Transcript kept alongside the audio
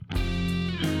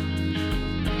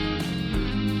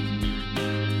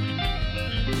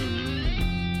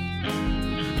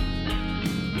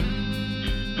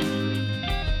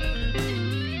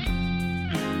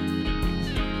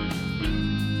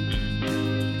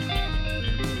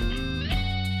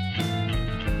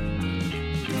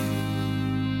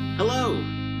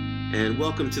and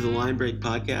welcome to the Line Break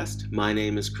Podcast. My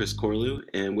name is Chris Corlew,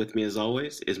 and with me as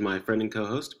always is my friend and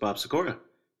co-host, Bob Sikora.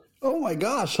 Oh my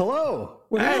gosh, hello.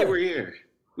 We're here.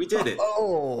 We did it.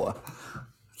 Oh,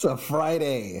 it's a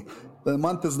Friday. The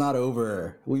month is not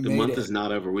over. The month is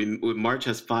not over. March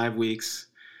has 5 weeks.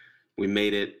 We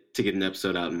made it to get an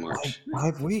episode out in March.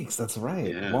 5 weeks, that's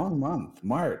right. Yeah. Long month,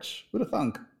 March. Who'd have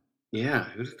thunk? Yeah,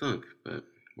 who'd have thunk? But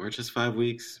March has 5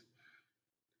 weeks.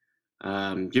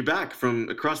 You're back from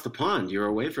across the pond. You were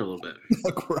away for a little bit.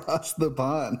 Across the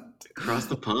pond.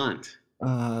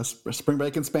 Spring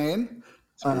break in Spain.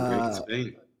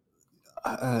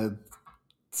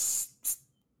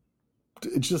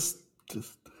 Just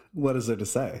what is there to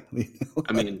say?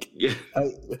 I mean, yeah.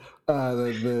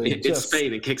 It's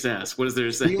Spain. It kicks ass. What is there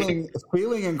to say?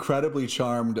 Feeling incredibly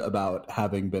charmed about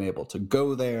having been able to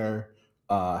go there,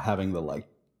 having the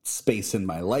space in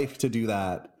my life to do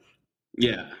that.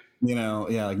 Yeah.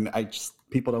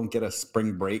 People don't get a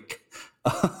spring break,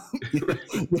 for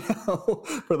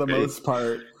the most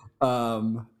part.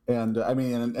 And I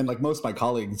mean, and most of my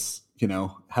colleagues,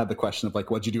 had the question of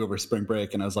what'd you do over spring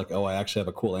break? And I was like, oh, I actually have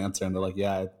a cool answer. And they're like,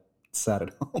 yeah, I sat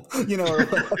at home,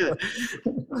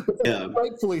 Yeah.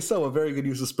 Rightfully so, a very good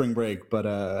use of spring break.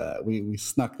 But we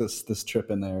snuck this trip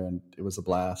in there, and it was a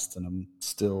blast. And I'm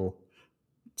still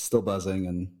buzzing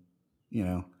and,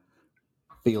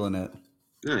 feeling it.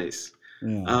 Nice.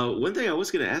 Yeah. One thing I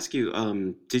was going to ask you,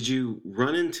 did you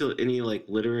run into any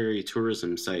literary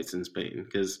tourism sites in Spain?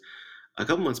 Because a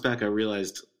couple months back, I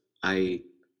realized I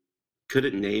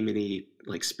couldn't name any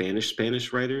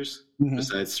Spanish writers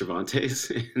besides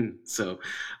Cervantes, and so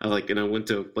I went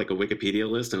to a Wikipedia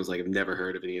list, and I was like, I've never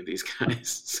heard of any of these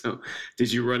guys. So,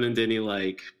 did you run into any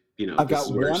I've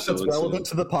got one that's relevant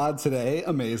to the pod today.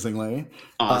 Amazingly,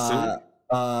 awesome.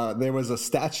 There was a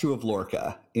statue of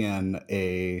Lorca in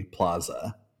a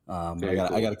plaza. I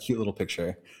got a cute little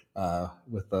picture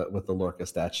with the Lorca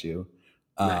statue.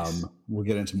 Nice. We'll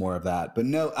get into more of that. But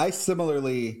no, I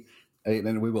similarly,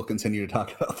 and we will continue to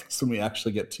talk about this when we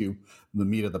actually get to the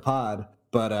meat of the pod.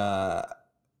 But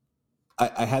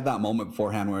I had that moment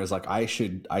beforehand where I was like, I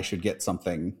should get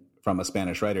something from a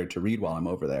Spanish writer to read while I'm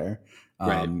over there.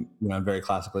 Right. I'm very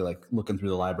classically looking through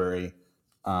the library.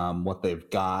 What they've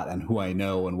got and who I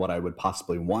know and what I would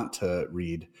possibly want to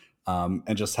read,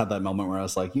 and just had that moment where I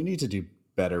was like, you need to do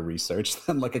better research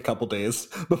than a couple days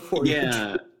before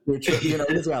your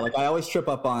trip. I always trip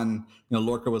up on,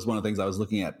 Lorca was one of the things I was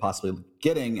looking at possibly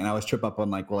getting, and I always trip up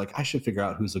on I should figure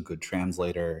out who's a good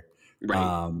translator. Right.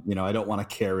 I don't want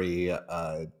to carry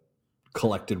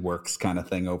collected works kind of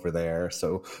thing over there,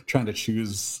 so trying to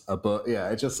choose a book,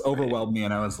 it just overwhelmed me,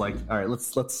 and I was like, all right,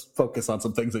 let's focus on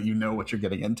some things that what you're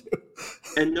getting into.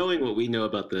 And knowing what we know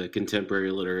about the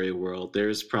contemporary literary world,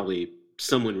 there's probably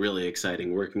someone really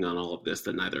exciting working on all of this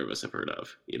that neither of us have heard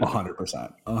of.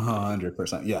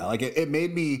 100%. Yeah, it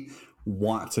made me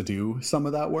want to do some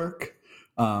of that work,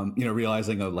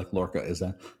 realizing Lorca is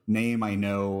a name I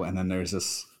know, and then there's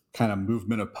this kind of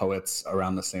movement of poets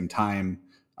around the same time.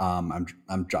 I'm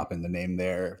dropping the name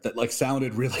there that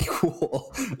sounded really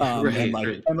cool.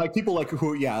 And people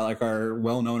who are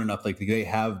well known enough, they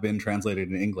have been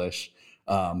translated in English.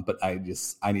 But I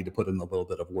need to put in a little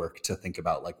bit of work to think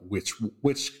about which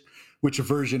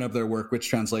version of their work, which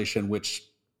translation, which,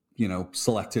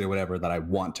 selected or whatever that I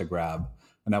want to grab.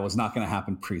 And that was not going to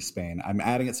happen pre-Spain. I'm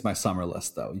adding it to my summer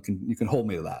list though. You can hold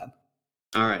me to that.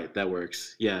 All right. That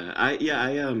works. Yeah. I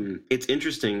it's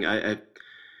interesting.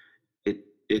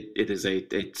 It is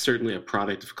certainly a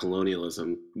product of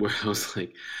colonialism, where I was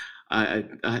like, I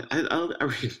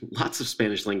read lots of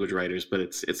Spanish language writers, but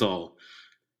it's all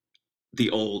the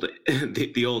old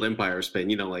empire of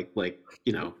Spain,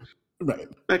 right,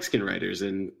 Mexican writers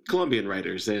and Colombian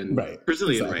writers and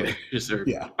Brazilian writers, or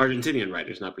Argentinian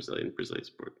writers, not Brazilian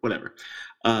sport, whatever.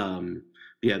 And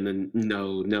then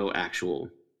no actual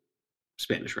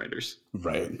Spanish writers.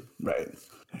 Right.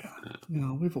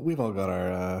 Yeah. We've all got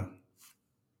our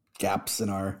gaps in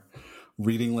our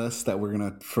reading list that we're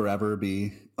going to forever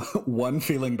be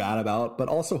feeling bad about, but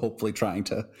also hopefully trying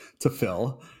to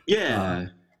fill. Yeah.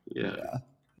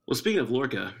 Well, speaking of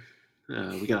Lorca,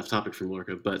 we got off topic from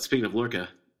Lorca, but speaking of Lorca,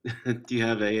 do you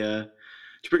have did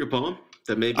you bring a poem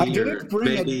that maybe I didn't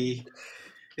bring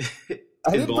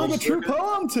a true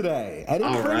poem today. I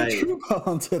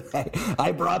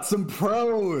brought some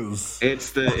prose. It's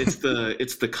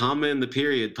the comma in the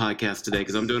period podcast today,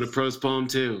 because I'm doing a prose poem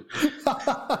too.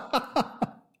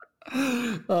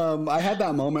 I had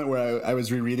that moment where I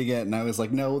was rereading it and I was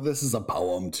like, no, this is a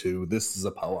poem too. This is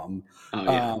a poem. Oh,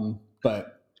 yeah.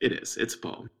 But It is. It's a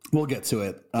poem. We'll get to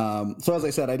it. So as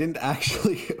I said, I didn't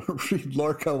actually read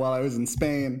Lorca while I was in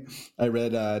Spain. I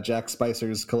read Jack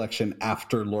Spicer's collection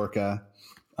after Lorca,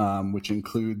 which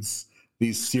includes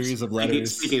these series of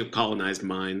letters. Speaking of colonized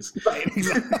minds. Right,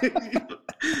 exactly.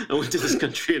 I went to this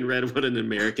country and read what an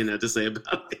American had to say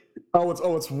about it.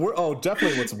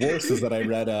 Definitely what's worse is that I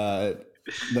read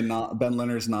Ben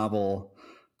Leonard's novel,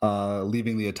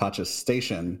 Leaving the Atachis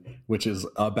Station, which is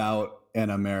about an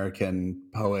American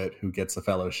poet who gets a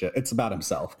fellowship. It's about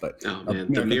himself, but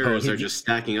the mirrors are just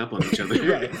stacking up on each other.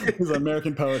 Right. He's an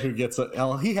American poet who gets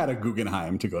he had a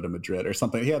Guggenheim to go to Madrid or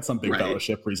something. He had some big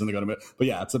fellowship reason to go to Madrid. But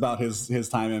yeah, it's about his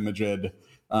time in Madrid.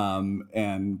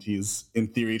 And he's in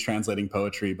theory translating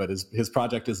poetry, but his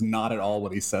project is not at all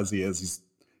what he says he is.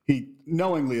 He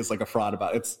knowingly is like a fraud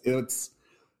about it. It's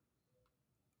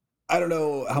I don't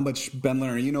know how much Ben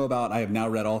Leonard you know about. I have now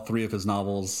read all 3 of his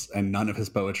novels and none of his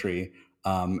poetry.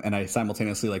 And I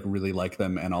simultaneously really like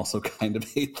them and also kind of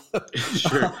hate them.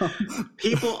 Sure.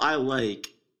 People I like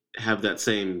have that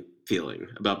same feeling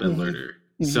about Ben Lerner.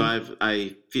 Mm-hmm. So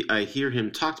I hear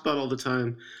him talked about all the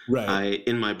time. Right. I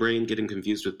in my brain get him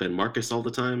confused with Ben Marcus all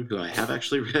the time, who I have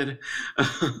actually read.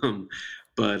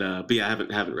 But yeah, I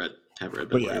haven't read Ben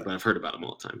Lerner, but I've heard about him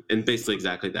all the time, and basically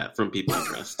exactly that from people I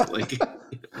trust.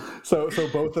 So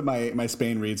both of my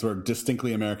Spain reads were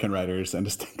distinctly American writers and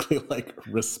distinctly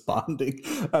responding.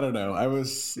 I don't know. I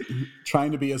was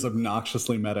trying to be as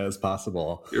obnoxiously meta as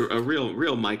possible. You're a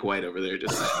real Mike White over there,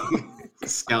 just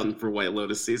scouting for White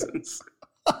Lotus seasons.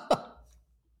 I'm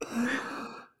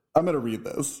going to read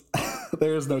this.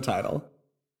 There is no title.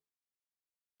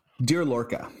 Dear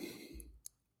Lorca,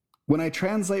 when I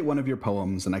translate one of your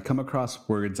poems and I come across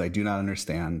words I do not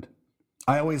understand,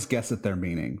 I always guess at their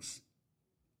meanings.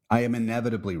 I am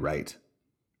inevitably right.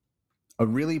 A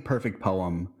really perfect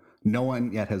poem, no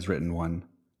one yet has written one,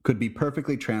 could be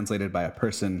perfectly translated by a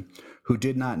person who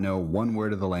did not know one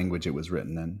word of the language it was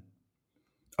written in.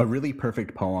 A really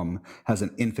perfect poem has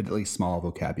an infinitely small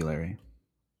vocabulary.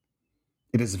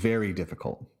 It is very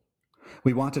difficult.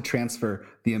 We want to transfer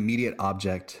the immediate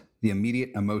object, the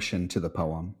immediate emotion to the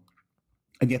poem.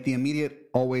 And yet the immediate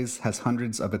always has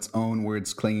hundreds of its own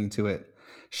words clinging to it,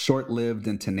 short-lived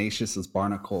and tenacious as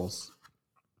barnacles.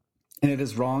 And it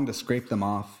is wrong to scrape them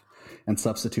off and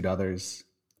substitute others.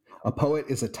 A poet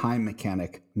is a time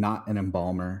mechanic, not an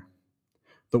embalmer.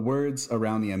 The words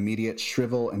around the immediate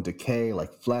shrivel and decay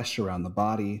like flesh around the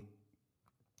body.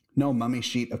 No mummy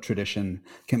sheet of tradition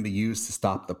can be used to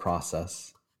stop the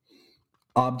process.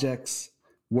 Objects,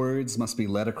 words must be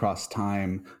led across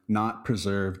time, not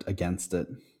preserved against it.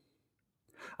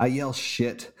 I yell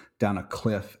shit down a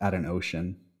cliff at an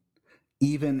ocean.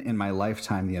 Even in my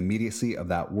lifetime, the immediacy of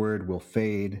that word will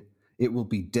fade. It will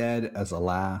be dead as a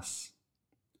lass.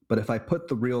 But if I put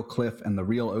the real cliff and the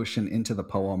real ocean into the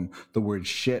poem, the word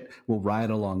shit will ride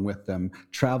along with them,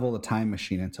 travel the time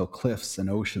machine until cliffs and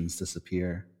oceans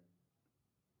disappear.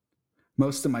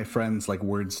 Most of my friends like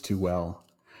words too well.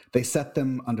 They set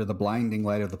them under the blinding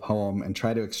light of the poem and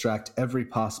try to extract every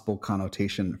possible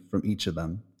connotation from each of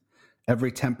them,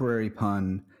 every temporary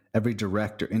pun, every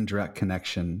direct or indirect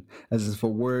connection, as if a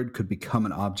word could become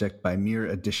an object by mere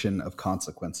addition of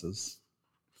consequences.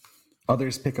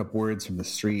 Others pick up words from the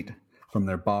street, from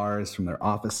their bars, from their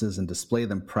offices, and display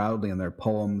them proudly in their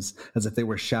poems as if they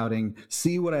were shouting,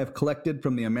 "See what I have collected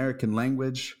from the American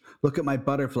language. Look at my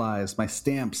butterflies, my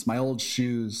stamps, my old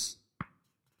shoes."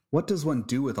 What does one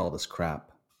do with all this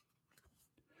crap?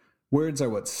 Words are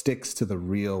what sticks to the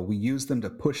real. We use them to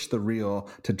push the real,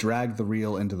 to drag the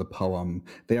real into the poem.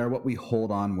 They are what we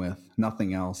hold on with,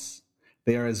 nothing else.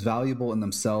 They are as valuable in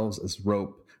themselves as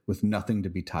rope with nothing to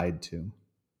be tied to.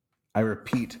 I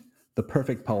repeat, the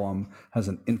perfect poem has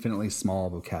an infinitely small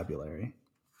vocabulary.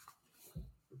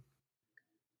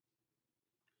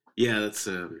 Yeah, that's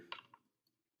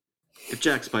if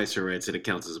Jack Spicer writes it, it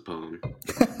counts as a poem.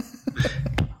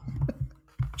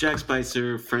 Jack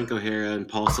Spicer, Frank O'Hara, and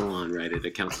Paul Celan write it,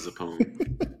 it counts as a poem,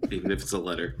 even if it's a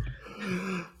letter.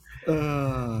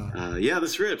 Yeah,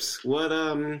 this rips. Why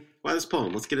this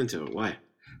poem? Let's get into it. Why?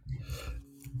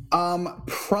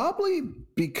 Probably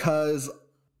because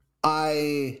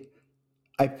I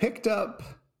picked up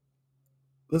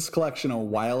this collection a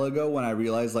while ago when I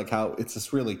realized how it's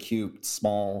this really cute,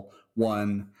 small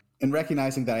one, and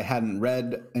recognizing that I hadn't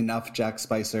read enough Jack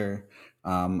Spicer.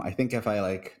 I think if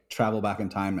I travel back in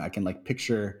time, I can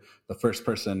picture the first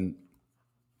person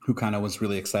who kind of was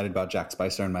really excited about Jack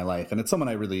Spicer in my life. And it's someone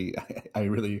I really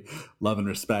love and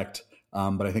respect.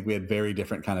 But I think we had very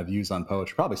different kind of views on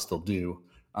poetry, probably still do.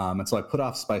 And so I put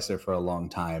off Spicer for a long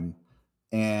time.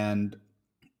 And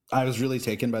I was really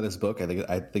taken by this book.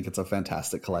 I think it's a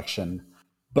fantastic collection,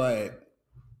 but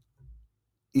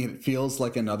it feels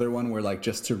like another one where like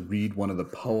just to read one of the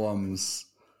poems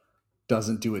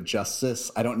doesn't do it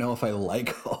justice. I don't know if I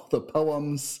like all the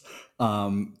poems.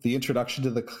 The introduction to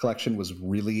the collection was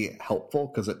really helpful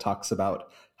because it talks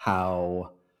about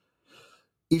how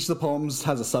each of the poems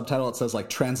has a subtitle. It says like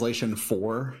translation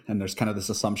for, and there's kind of this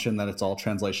assumption that it's all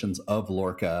translations of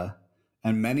Lorca.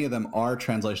 And many of them are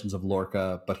translations of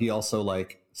Lorca, but he also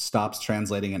like stops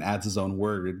translating and adds his own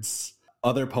words.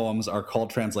 Other poems are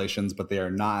called translations, but they are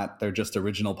not. They're just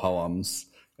original poems.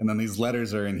 And then these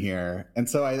letters are in here. And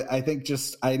so I think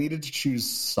just I needed to choose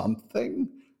something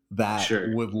that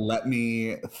would let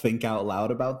me think out loud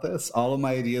about this. All of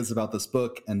my ideas about this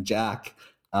book and Jack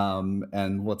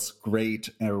and what's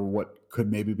great or what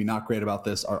could maybe be not great about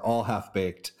this are all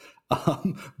half-baked.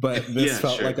 But this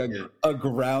felt like a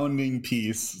grounding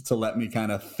piece to let me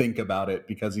kind of think about it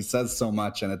because he says so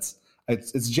much and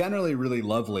it's generally really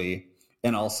lovely.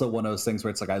 And also one of those things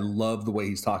where it's like, I love the way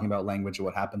he's talking about language and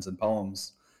what happens in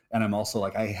poems. And I'm also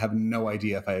like, I have no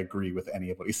idea if I agree with any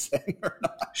of what he's saying or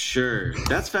not. Sure.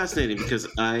 That's fascinating because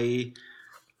I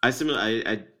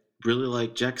really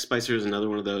like Jack Spicer is another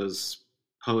one of those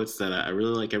poets that I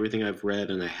really like everything I've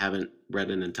read, and I haven't read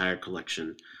an entire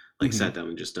collection, like sat down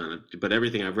and just done it. But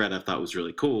everything I've read I thought was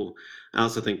really cool. I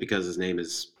also think because his name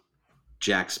is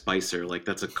Jack Spicer, like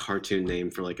that's a cartoon name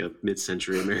for like a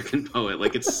mid-century American poet.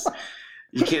 Like it's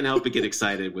you can't help but get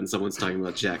excited when someone's talking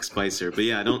about Jack Spicer. But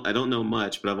yeah, I don't know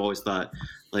much, but I've always thought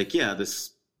like, yeah,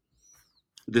 this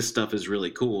stuff is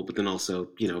really cool. But then also,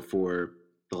 you know, for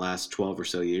the last 12 or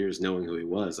so years, knowing who he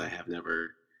was, I have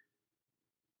never,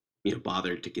 you know,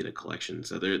 bothered to get a collection.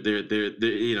 So they're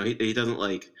you know, he doesn't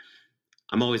like,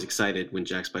 I'm always excited when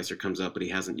Jack Spicer comes up, but he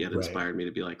hasn't yet inspired me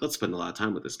to be like, let's spend a lot of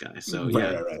time with this guy. So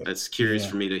it's curious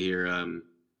for me to hear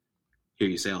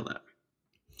you say all that.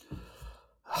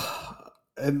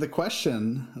 And the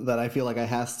question that I feel like I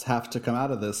have to come out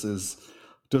of this is,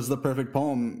 does the perfect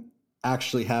poem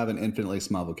actually have an infinitely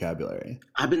small vocabulary?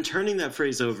 I've been turning that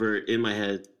phrase over in my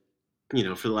head, you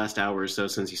know, for the last hour or so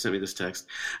since you sent me this text.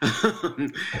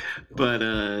 But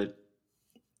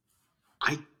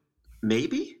I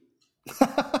maybe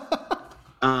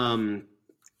I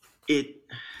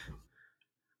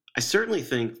certainly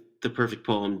think the perfect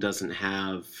poem doesn't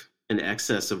have an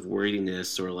excess of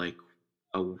wordiness or like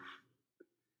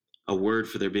a word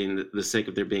for there being the sake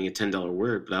of there being a $10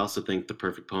 word, but I also think the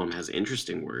perfect poem has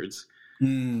interesting words.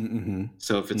 Mm-hmm.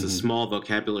 So if it's a small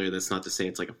vocabulary, that's not to say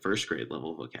it's like a first grade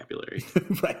level vocabulary.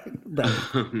 Right.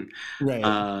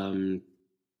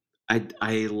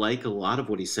 I like a lot of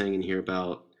what he's saying in here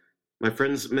about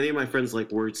many of my friends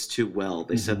like words too well.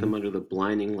 They set them under the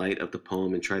blinding light of the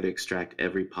poem and try to extract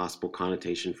every possible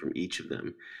connotation from each of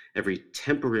them, every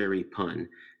temporary pun,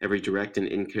 every direct and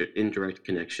indirect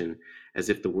connection, as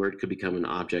if the word could become an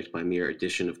object by mere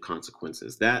addition of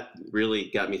consequences. That really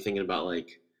got me thinking about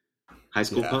like high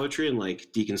school poetry and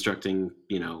like deconstructing,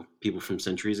 you know, people from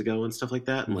centuries ago and stuff like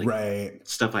that. And like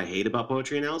stuff I hate about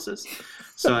poetry analysis.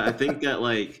 So I think that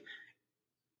like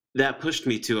that pushed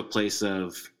me to a place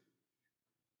of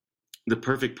the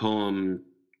perfect poem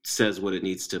says what it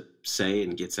needs to say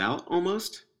and gets out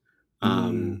almost.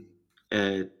 And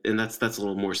that's a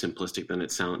little more simplistic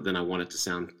than I want it to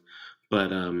sound.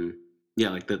 But yeah,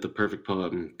 like that the perfect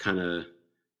poem kind of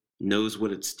knows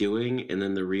what it's doing, and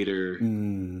then the reader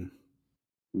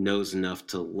knows enough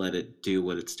to let it do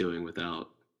what it's doing without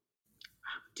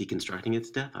deconstructing it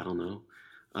to death. I don't know.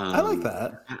 I like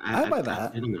that. I buy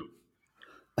that. I don't know.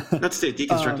 Not to say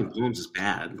deconstructing poems is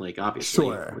bad. Like obviously,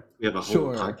 we have a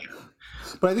whole podcast.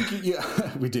 But I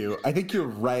think we do. I think you're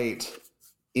right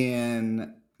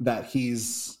in that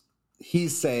he's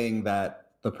saying that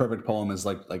the perfect poem is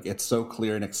like it's so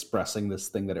clear in expressing this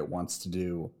thing that it wants to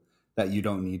do that you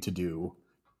don't need to do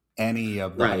any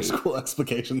of the high school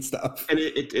explication stuff. And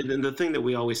and the thing that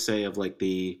we always say of like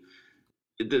this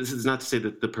is not to say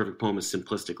that the perfect poem is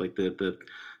simplistic. Like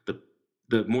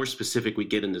the more specific we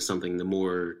get into something, the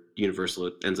more universal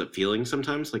it ends up feeling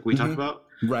sometimes, like we talk about.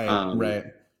 Right.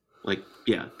 Like,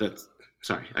 yeah,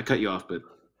 sorry, I cut you off, but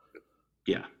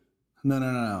yeah.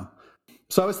 No.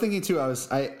 So I was thinking too,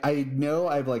 I know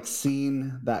I've like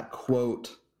seen that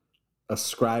quote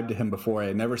ascribed to him before. I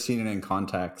had never seen it in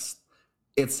context.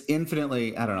 It's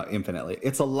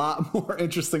it's a lot more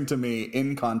interesting to me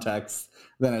in context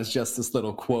than as just this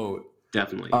little quote.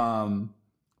 Definitely.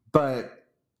 But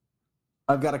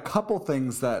I've got a couple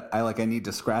things that I need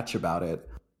to scratch about it,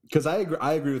 because I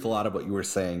agree with a lot of what you were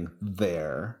saying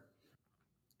there.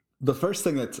 the first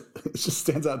thing that just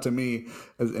stands out to me,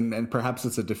 and perhaps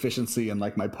it's a deficiency in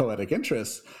like my poetic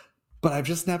interest, but I've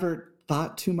just never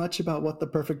thought too much about what the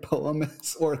perfect poem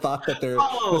is, or thought that there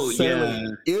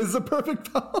necessarily is a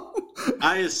perfect poem.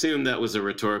 I assume that was a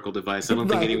rhetorical device. I don't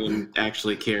think anyone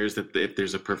actually cares that if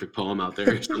there's a perfect poem out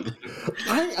there or something.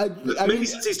 Maybe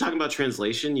since he's talking about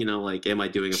translation, like, am I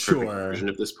doing a perfect version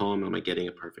of this poem? Am I getting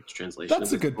a perfect translation?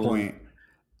 That's a good point.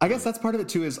 I guess that's part of it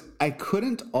too, is I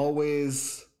couldn't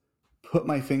always put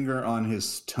my finger on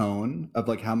his tone of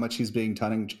like how much he's being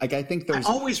tongue. Like, I think there's... I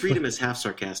always read him as half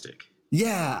sarcastic.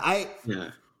 Yeah,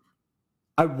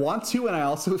 I want to, and I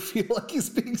also feel like he's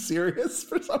being serious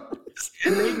for some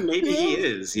reason. And maybe he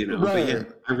is, Right. But yeah,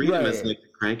 I read him as like the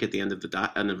crank at the end of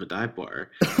a dive bar.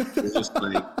 It's just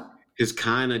like he's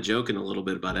kind of joking a little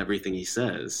bit about everything he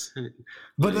says.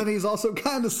 But then he's also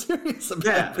kind of serious about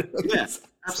everything. Yeah,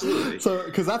 absolutely. So,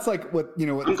 because that's like what.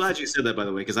 I'm glad you said that, by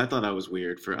the way, because I thought I was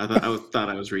weird. I thought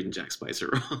I was reading Jack Spicer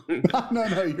wrong.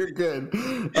 No, you're good.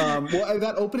 Well,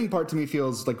 that opening part to me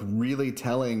feels like really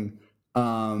telling.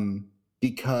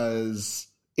 Because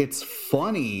it's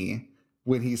funny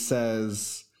when he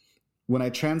says, when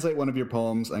I translate one of your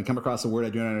poems and I come across a word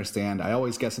I do not understand, I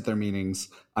always guess at their meanings.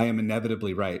 I am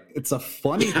inevitably right. It's a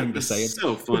funny thing to say. It's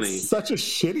so funny. It's such a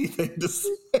shitty thing to say.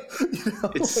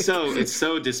 It's so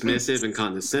dismissive and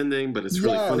condescending, but it's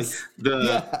really funny.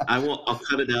 I'll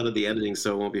cut it out of the editing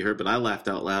so it won't be heard, but I laughed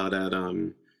out loud at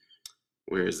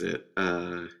where is it?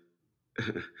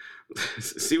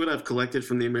 See what I've collected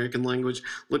from the American language?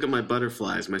 Look at my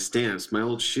butterflies, my stamps, my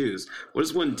old shoes. What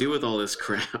does one do with all this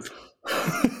crap?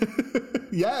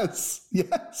 Yes.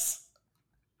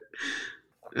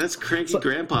 That's cranky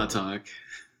grandpa talk.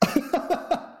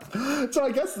 So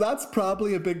I guess that's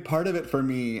probably a big part of it for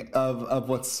me, of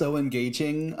what's so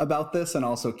engaging about this and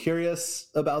also curious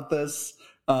about this,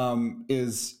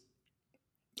 is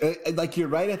like, you're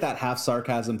right at that half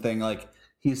sarcasm thing. Like,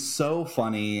 he's so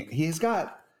funny. He's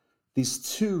got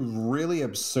these two really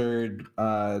absurd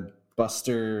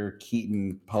Buster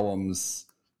Keaton poems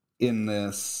in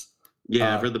this.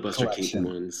 Yeah, I've read the Buster collection. Keaton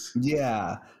ones.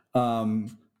 Yeah.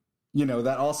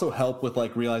 That also help with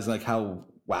like realizing like how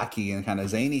wacky and kind of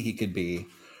zany he could be.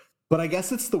 But I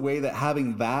guess it's the way that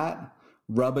having that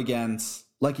rub against,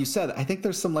 like you said, I think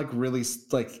there's some like really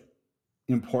like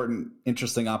important,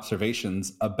 interesting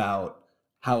observations about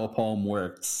how a poem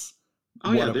works.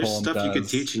 Oh yeah, there's stuff you could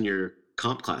teach in your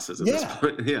comp classes at this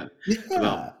point. Yeah.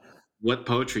 About what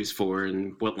poetry's for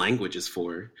and what language is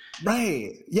for.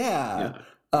 Right. Yeah.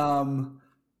 And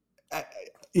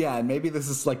maybe this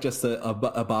is like just a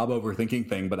Bob overthinking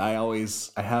thing, but I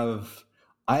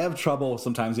have trouble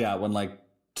sometimes, when like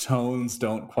tones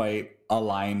don't quite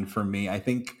align for me. I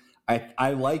think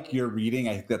I like your reading.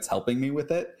 I think that's helping me with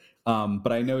it.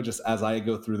 But I know just as I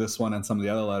go through this one and some of the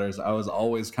other letters, I was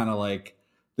always kind of like,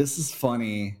 this is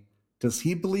funny. Does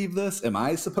he believe this? Am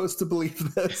I supposed to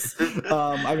believe this?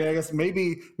 I guess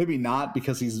maybe not,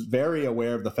 because he's very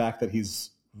aware of the fact that he's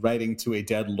writing to a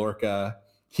dead Lorca.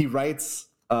 He writes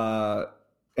an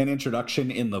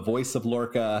introduction in the voice of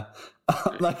Lorca.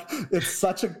 Like, it's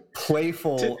such a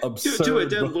playful, absurd... To a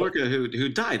dead Lorca who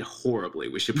died horribly,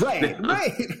 we should point out.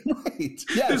 Right.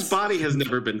 Yes. His body has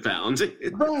never been found.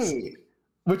 Right.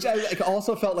 Which I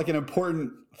also felt like an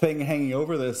important thing hanging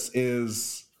over this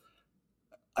is...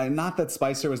 not that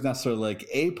Spicer was necessarily like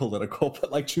apolitical,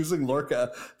 but like choosing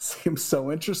Lorca seems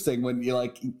so interesting when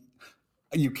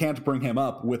you can't bring him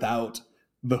up without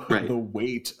the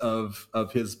weight of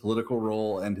his political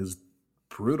role and his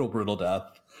brutal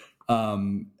death.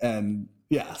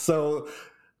 So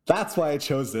that's why I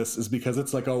chose this, is because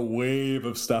it's like a wave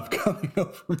of stuff coming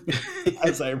over me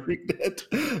as I read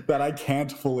it that I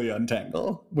can't fully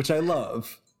untangle, which I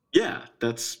love. Yeah,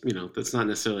 that's not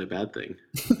necessarily a bad thing.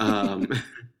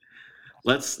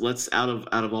 Let's out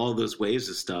of all those waves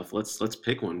of stuff, let's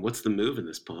pick one. What's the move in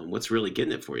this poem? What's really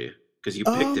getting it for you? Because you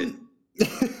picked it.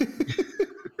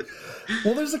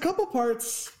 Well, there's a couple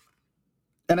parts,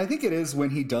 and I think it is when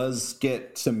he does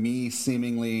get, to me,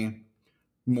 seemingly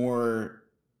more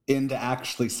into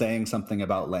actually saying something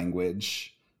about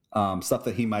language, stuff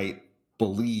that he might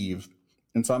believe.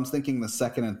 And so I'm thinking the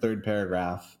second and third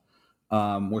paragraph,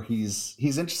 where he's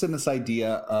interested in this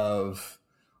idea of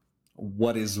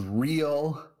what is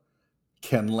real.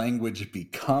 Can language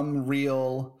become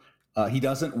real? He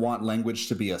doesn't want language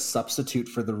to be a substitute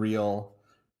for the real.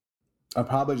 I'm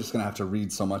probably just going to have to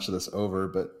read so much of this over,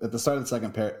 but at the start of the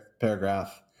second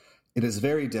paragraph, it is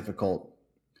very difficult.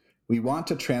 We want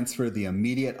to transfer the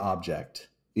immediate object,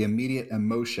 the immediate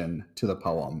emotion to the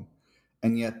poem,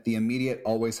 and yet the immediate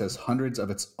always has hundreds of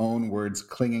its own words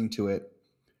clinging to it,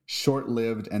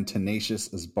 short-lived and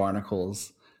tenacious as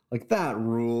barnacles. Like, that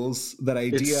rules. That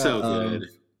idea It's so of good.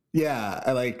 yeah,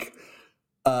 I like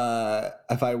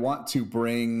if I want to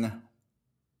bring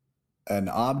an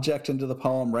object into the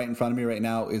poem, right in front of me right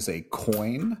now is a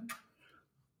coin,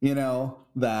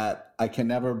 that I can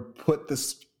never put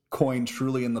this coin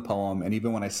truly in the poem. And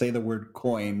even when I say the word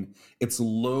coin, it's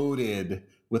loaded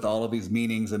with all of these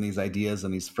meanings and these ideas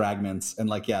and these fragments. And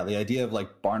like, yeah, the idea of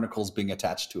like barnacles being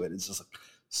attached to it is just like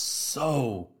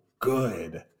so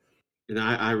good. And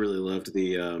I really loved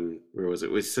the where was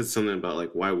it? It said something about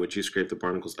like, why would you scrape the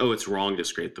barnacles? Oh, it's wrong to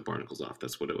scrape the barnacles off.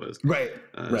 That's what it was. Right.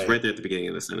 It's right there at the beginning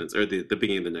of the sentence, or the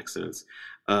beginning of the next sentence.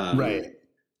 Right.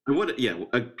 And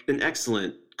an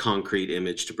excellent concrete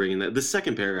image to bring in. That the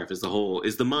second paragraph is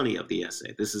the money of the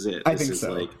essay. This is it. I think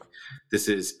so. This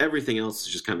is everything else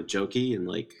is just kind of jokey, and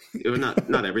like,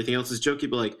 not everything else is jokey,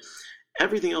 but like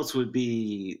everything else would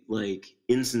be like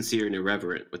insincere and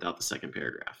irreverent without the second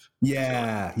paragraph.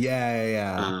 Yeah.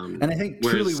 And I think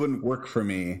truly wouldn't work for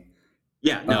me.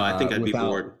 Yeah, no, I think I'd be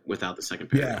bored without the second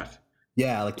paragraph.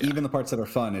 Yeah, even the parts that are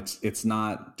fun, it's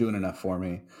not doing enough for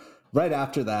me. Right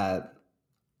after that,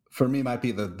 for me, might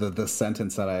be the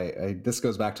sentence that I this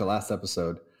goes back to last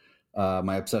episode,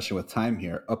 my obsession with time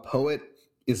here. A poet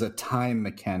is a time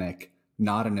mechanic,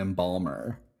 not an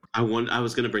embalmer. I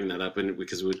was going to bring that up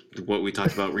because what we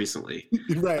talked about recently,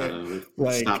 right?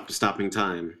 Stopping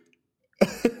time.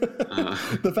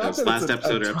 The fact that last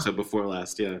episode or episode before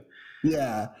last,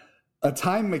 yeah, a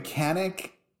time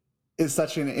mechanic is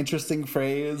such an interesting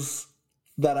phrase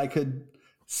that I could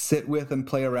sit with and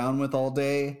play around with all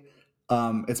day.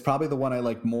 It's probably the one I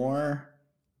like more.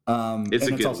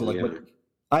 It's also like what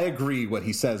I agree what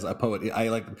he says. A poet, I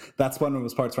like. That's one of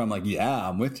those parts where I'm like, yeah,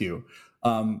 I'm with you.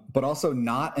 But also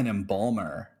not an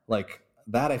embalmer. Like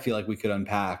that, I feel like we could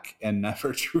unpack and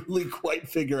never truly quite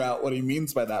figure out what he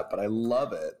means by that. But I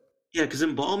love it. Yeah, because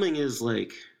embalming is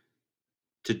like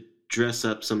to dress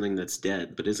up something that's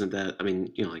dead. But isn't that? I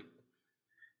mean, like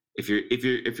if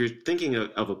you're thinking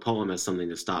of a poem as something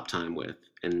to stop time with,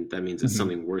 and that means it's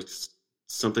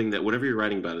something that whatever you're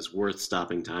writing about is worth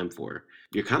stopping time for.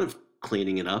 You're kind of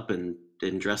cleaning it up and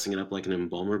dressing it up like an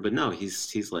embalmer. But no,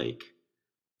 he's like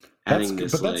adding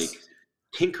this like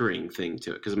tinkering thing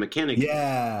to it, because a mechanic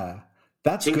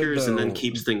that's tinkers good, and then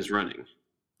keeps things running,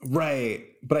 right?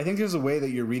 But I think there's a way that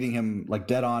you're reading him like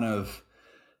dead on of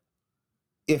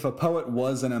if a poet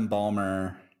was an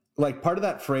embalmer, like part of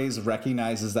that phrase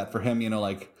recognizes that for him,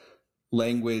 like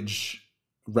language,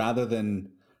 rather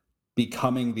than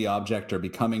becoming the object or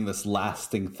becoming this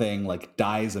lasting thing, like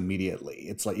dies immediately.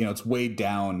 It's like, it's weighed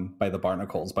down by the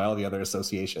barnacles, by all the other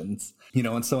associations,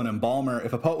 and so an embalmer,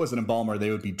 if a poet was an embalmer, they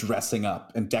would be dressing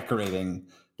up and decorating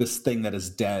this thing that is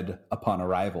dead upon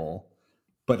arrival.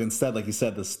 But instead, like you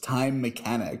said, this time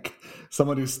mechanic,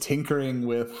 someone who's tinkering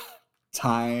with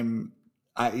time,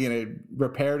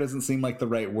 repair doesn't seem like the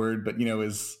right word, but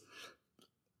is,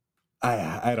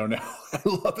 I don't know. I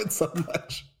love it so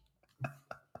much.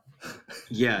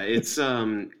 Yeah, it's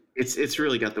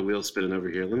really got the wheels spinning over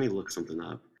here. Let me look something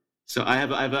up. So I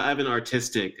have an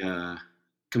artistic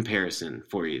comparison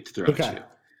for you to throw at you.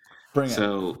 Bring it.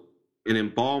 So an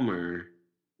embalmer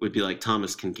would be like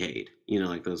Thomas Kincaid,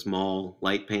 like those mall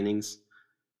light paintings.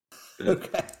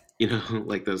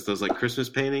 Like those like Christmas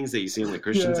paintings that you see in like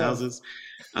Christians' houses,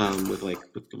 with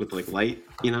light.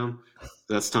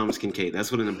 That's Thomas Kincaid.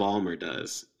 That's what an embalmer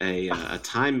does. A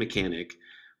time mechanic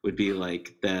would be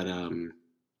like that,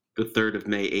 the 3rd of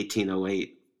May,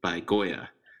 1808 by Goya,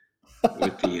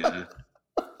 with the,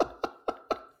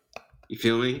 you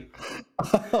feel me?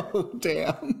 Oh,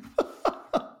 damn.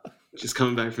 Just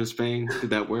coming back from Spain. Did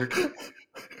that work?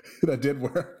 That did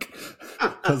work.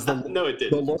 No, it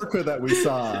didn't. The Lorca that we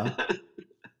saw.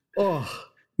 Oh,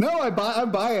 no,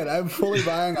 I'm buying. I'm fully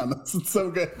buying on this. It's so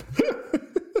good.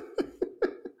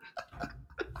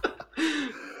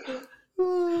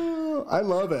 I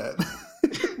love it.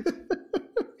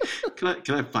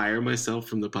 Can I fire myself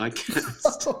from the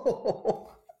podcast?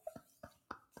 Oh.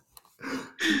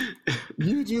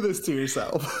 You do this to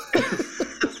yourself.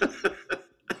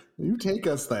 You take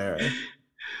us there.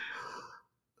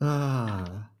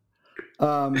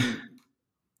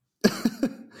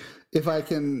 If I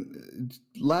can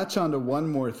latch onto one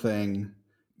more thing,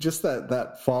 just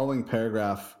that following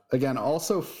paragraph, again,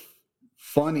 also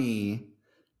funny,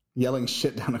 yelling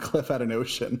shit down a cliff at an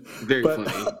ocean. Very funny.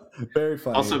 Very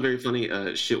funny. Also very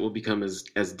funny, shit will become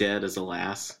as dead as a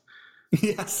lass.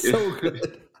 Yeah, so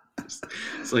good.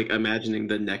 It's like imagining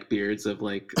the neckbeards of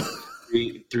like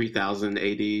 3000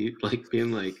 AD, like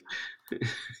being like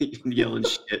yelling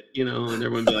shit, and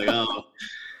everyone be like, oh,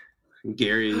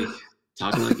 Gary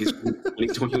talking like he's from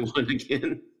 2021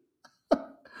 again.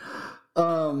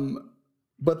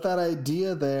 But that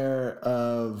idea there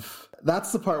of,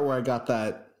 that's the part where I got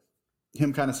that,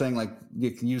 him kind of saying like,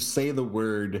 you say the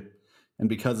word and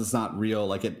because it's not real,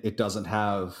 like it doesn't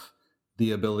have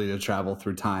the ability to travel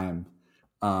through time.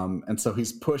 And so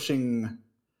he's pushing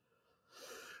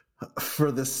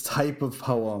for this type of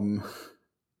poem,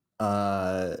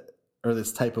 or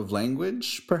this type of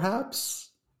language,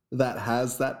 perhaps, that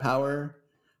has that power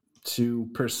to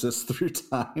persist through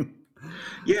time.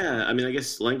 Yeah, I mean, I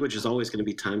guess language is always going to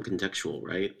be time contextual,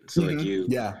 right? So like you're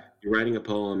writing a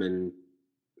poem and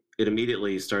it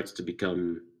immediately starts to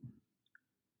become,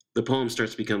 the poem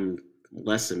starts to become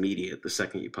less immediate the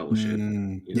second you publish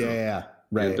it.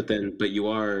 Right. But you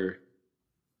are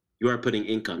putting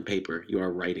ink on paper. You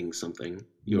are writing something.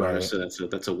 So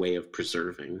that's a way of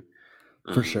preserving.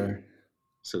 For sure.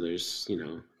 So there's,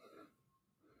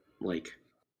 like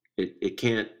it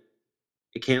can't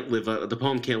live up, the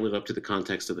poem can't live up to the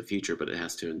context of the future, but it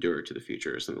has to endure to the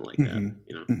future or something like that,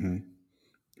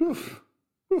 Oof.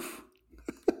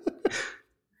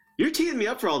 You're teeing me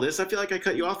up for all this. I feel like I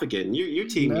cut you off again. You're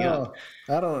teeing me up.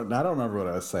 I don't remember what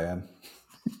I was saying.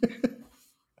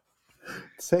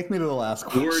 Take me to the last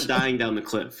question. We're dying down the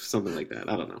cliff, something like that.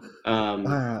 I don't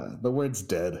know. The word's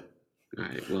dead. All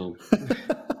right. Well,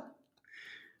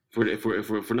 if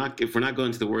we're not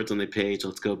going to the words on the page,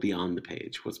 let's go beyond the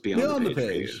page. What's beyond the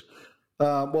page?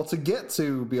 Well, to get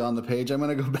to beyond the page, I'm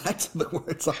going to go back to the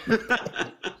words on the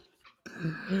page.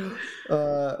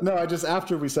 No,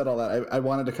 after we said all that, I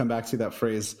wanted to come back to that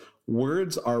phrase,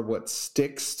 words are what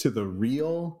sticks to the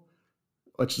real,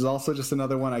 which is also just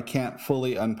another one I can't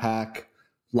fully unpack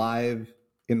live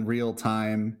in real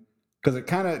time, because it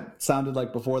kind of sounded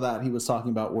like before that he was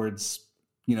talking about words,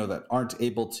 that aren't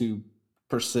able to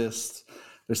persist.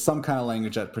 There's some kind of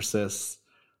language that persists.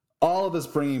 All of this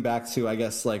bringing back to, I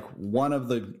guess, like one of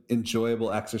the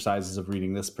enjoyable exercises of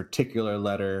reading this particular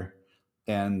letter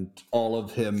and all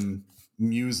of him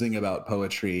musing about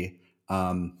poetry,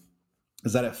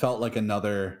 is that it felt like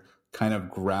another kind of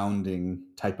grounding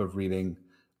type of reading,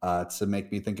 to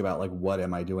make me think about, like, what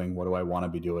am I doing? What do I want to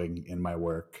be doing in my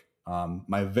work?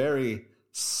 My very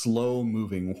slow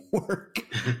moving work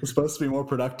was supposed to be more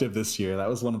productive this year. That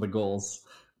was one of the goals.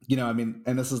 And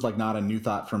this is like not a new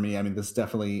thought for me. I mean, this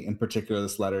definitely, in particular,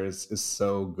 this letter is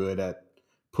so good at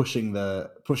pushing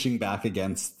back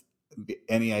against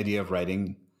any idea of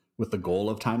writing with the goal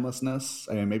of timelessness.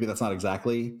 I mean, maybe that's not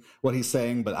exactly what he's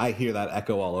saying, but I hear that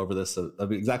echo all over this,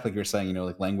 of exactly like you're saying,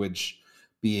 like language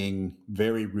being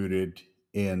very rooted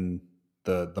in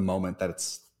the moment that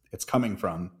it's coming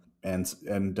from, and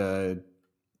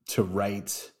to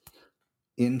write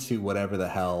into whatever the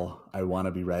hell I want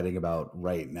to be writing about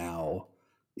right now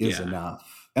is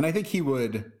enough. And I think he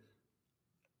would,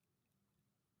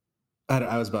 I don't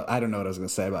know what I was going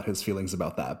to say about his feelings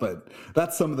about that, but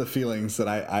that's some of the feelings that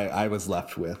I was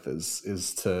left with,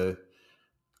 is to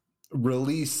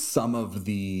release some of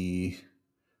the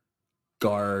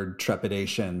guard,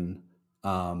 trepidation,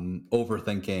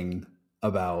 overthinking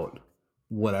about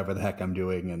whatever the heck I'm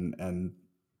doing, and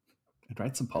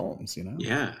write some poems,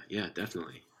 Yeah,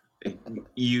 definitely.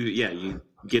 You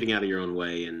getting out of your own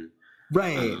way, and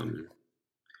right.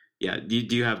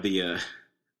 Do you have the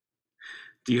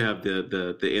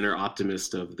inner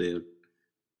optimist of the,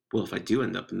 well, if I do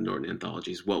end up in the Norton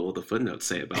anthologies, what will the footnotes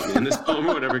say about me in this poem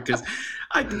or whatever? Because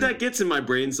that gets in my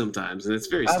brain sometimes, and it's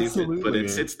very stupid, but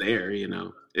it's there,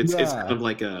 It's kind of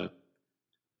like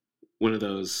one of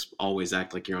those always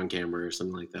act like you're on camera or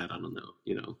something like that. I don't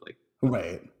know,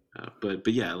 right. But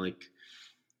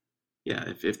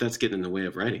if that's getting in the way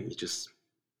of writing, you just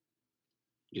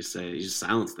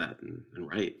silence that and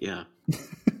write. Yeah.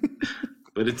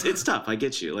 But it's tough. I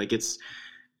get you. Like, it's,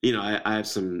 I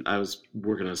was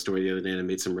working on a story the other day and I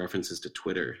made some references to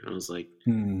Twitter. And I was like,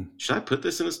 should I put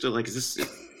this in a story? Like, is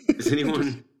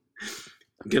anyone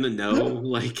going to know?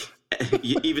 Like,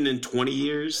 even in 20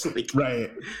 years? Like,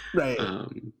 right. Right.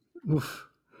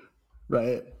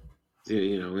 Right.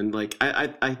 And like,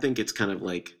 I think it's kind of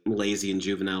like lazy and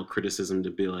juvenile criticism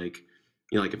to be like,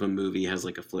 like if a movie has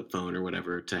like a flip phone or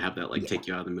whatever, to have that like take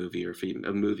you out of the movie, or if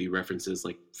a movie references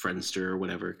like Friendster or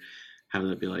whatever, having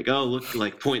that be like, oh, look,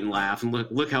 like point and laugh and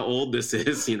look how old this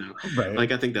is, Right.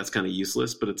 Like, I think that's kind of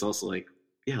useless, but it's also like,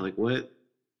 like what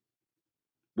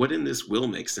in this will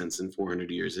make sense in 400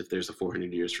 years if there's a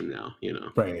 400 years from now,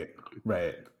 Right.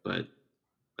 Right. But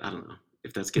I don't know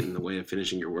if that's getting in the way of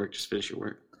finishing your work. Just finish your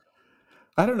work.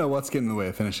 I don't know what's getting in the way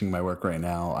of finishing my work right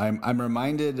now. I'm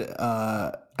reminded,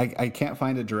 I can't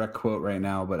find a direct quote right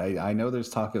now, but I know there's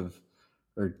talk of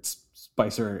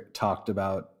Spicer talked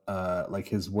about like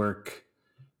his work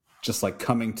just like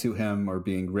coming to him or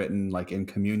being written like in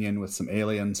communion with some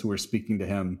aliens who were speaking to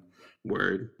him.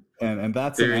 Word. And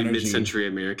that's very an energy, mid-century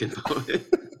American poet.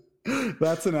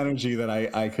 That's an energy that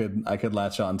I could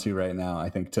latch on to right now, I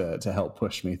think, to help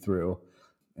push me through,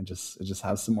 and it just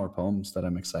has some more poems that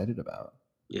I'm excited about.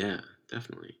 Yeah,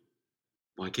 definitely.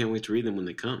 Well, I can't wait to read them when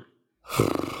they come.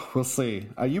 We'll see.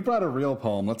 You brought a real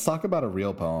poem. Let's talk about a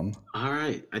real poem. All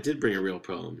right. I did bring a real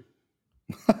poem.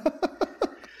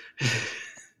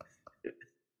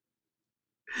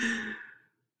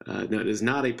 No, it is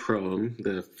not a poem.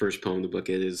 The first poem in the book,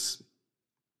 it is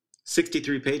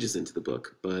 63 pages into the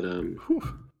book. But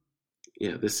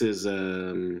yeah, this is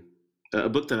a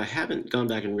book that I haven't gone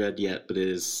back and read yet, but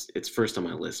it's first on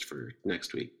my list for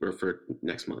next week or for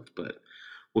next month. But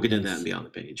we'll get into that and be on the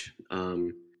page.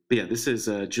 But yeah, this is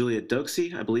Julie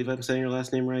Doxsee. I believe I'm saying her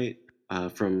last name right.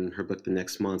 From her book, The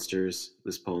Next Monsters.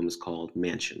 This poem is called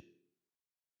Mansion.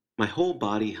 My whole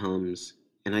body hums,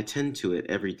 and I tend to it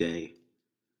every day.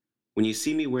 When you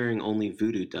see me wearing only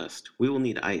voodoo dust, we will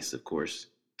need ice, of course,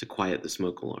 to quiet the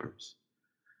smoke alarms.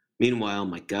 Meanwhile,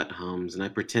 my gut hums, and I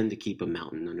pretend to keep a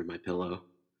mountain under my pillow.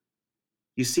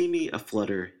 You see me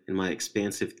aflutter in my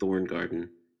expansive thorn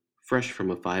garden, fresh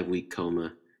from a 5-week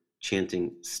coma,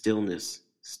 chanting stillness,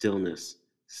 stillness,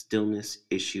 stillness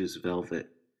issues velvet.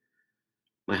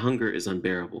 My hunger is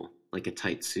unbearable, like a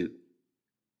tight suit.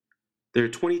 There are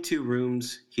 22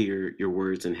 rooms here your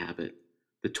words inhabit.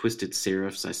 The twisted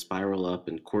serifs I spiral up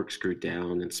and corkscrew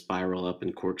down and spiral up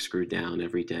and corkscrew down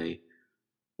every day.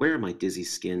 Wear my dizzy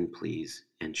skin, please,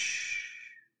 and shh.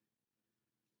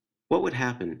 What would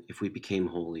happen if we became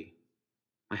holy?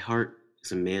 My heart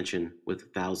is a mansion with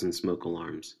 1,000 smoke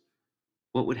alarms.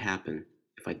 What would happen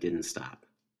if I didn't stop?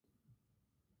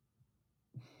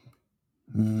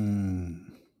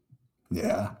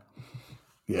 Yeah.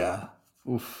 Yeah.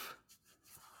 Oof.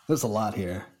 There's a lot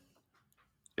here.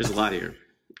 There's a lot here.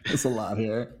 There's a lot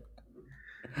here.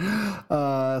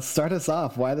 Start us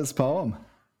off. Why this poem?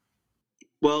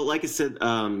 Well, like I said,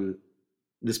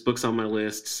 this book's on my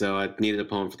list, so I needed a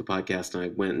poem for the podcast, and I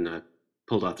went and I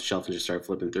pulled off the shelf and just started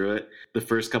flipping through it. The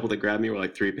first couple that grabbed me were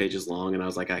like 3 pages long, and I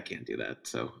was like, I can't do that.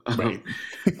 So, Right.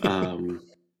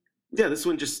 Yeah, this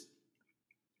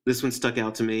one stuck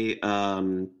out to me.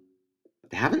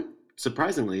 Haven't,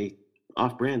 surprisingly,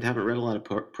 off-brand, haven't read a lot of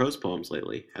prose poems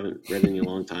lately. Haven't read any in a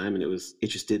long time, and it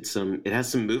has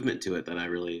some movement to it that I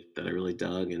really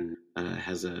dug, and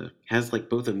has like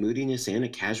both a moodiness and a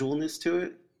casualness to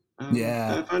it. Yeah,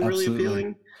 that I find absolutely. really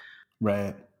appealing.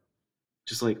 Right.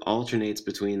 Just like alternates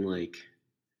between like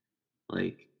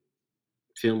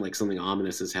feeling like something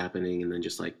ominous is happening, and then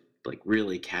just like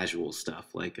really casual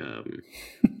stuff, like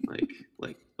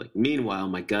meanwhile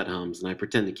my gut hums and I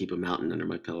pretend to keep a mountain under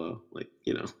my pillow, like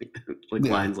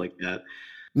lines like that.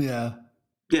 Yeah.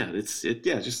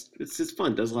 It's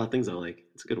fun. Does a lot of things I like.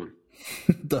 It's a good one.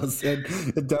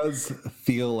 It does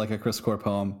feel like a Chris Core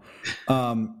poem.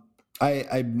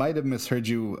 I might have misheard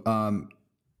you.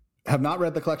 Have not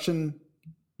read the collection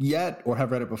yet, or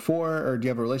have read it before, or do you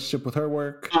have a relationship with her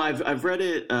work? I've read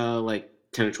it like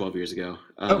 10 or 12 years ago.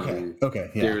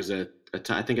 Okay. Yeah. There was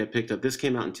I think I picked up, this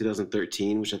came out in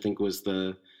 2013, which I think was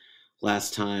the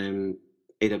last time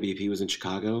AWP was in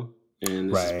Chicago.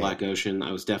 And this is Black Ocean.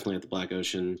 I was definitely at the Black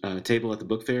Ocean table at the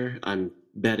book fair. I'm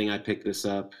betting I picked this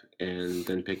up and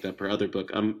then picked up her other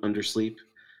book, Undersleep,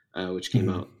 which came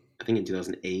out, I think, in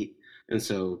 2008. And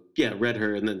so, yeah, read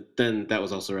her. And then that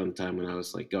was also around the time when I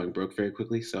was like going broke very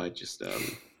quickly. So I just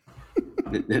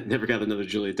never got another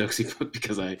Julie Doxsee book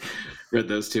because I read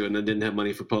those two and then didn't have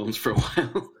money for poems for a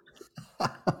while.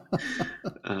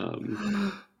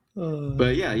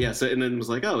 But yeah. So, and then was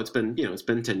like, oh, it's been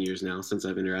 10 years now since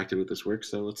I've interacted with this work.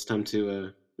 So it's time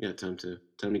to get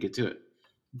to it.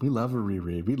 We love a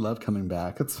reread. We love coming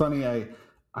back. It's funny. I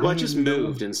just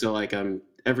moved. And so like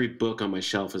every book on my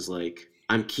shelf is like,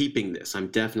 I'm keeping this. I'm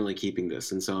definitely keeping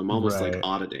this. And so I'm almost like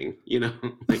auditing,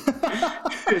 like,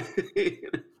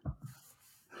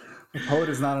 a poet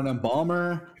is not an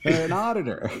embalmer, they're an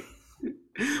auditor.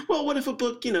 Well, what if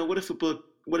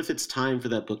it's time for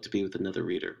that book to be with another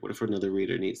reader? What if another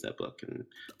reader needs that book? And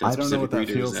I don't know what that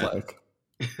feels like.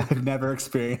 I've never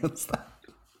experienced that.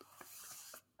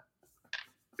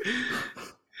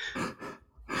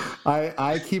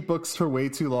 I keep books for way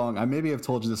too long. I maybe have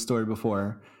told you this story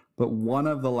before, but one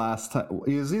of the last time,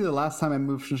 it was either the last time I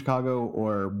moved from Chicago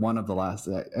or one of the last.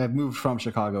 I've moved from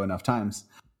Chicago enough times.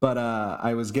 But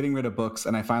I was getting rid of books,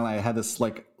 and I had this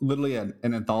like literally an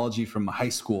anthology from high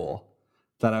school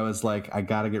that I was like, I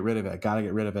gotta get rid of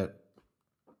it.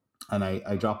 and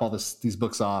I drop all these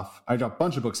books off. I drop a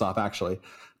bunch of books off actually,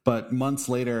 but months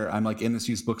later, I'm like in this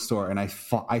used bookstore, and I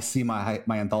see my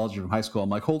anthology from high school. I'm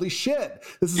like, holy shit,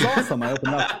 this is awesome! I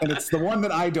open up, and it's the one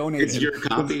that I donated. It's your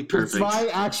copy. Perfect. It's my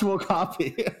actual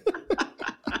copy.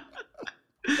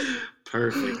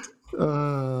 Perfect.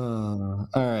 All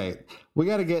right, we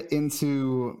got to get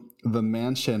into the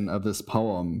mansion of this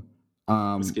poem,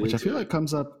 which I feel like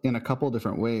comes up in a couple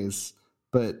different ways.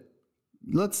 But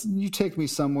you take me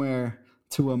somewhere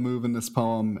to a move in this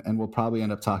poem, and we'll probably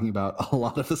end up talking about a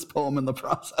lot of this poem in the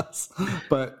process.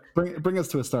 But bring us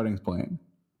to a starting point.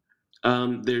 I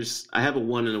have a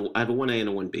 1A and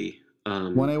a 1B.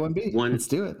 1A, 1B. Let's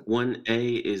do it.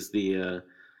 1A is the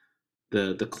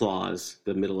clause,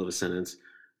 the middle of a sentence.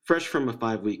 Fresh from a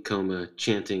 5-week coma,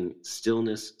 chanting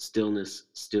stillness, stillness,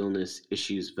 stillness,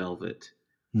 issues velvet.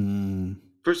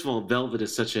 First of all, velvet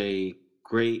is such a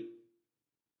great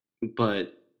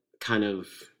but kind of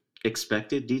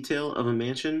expected detail of a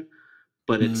mansion,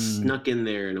 but it's snuck in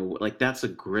there in a like that's a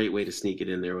great way to sneak it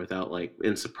in there without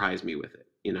and surprise me with it,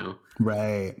 you know?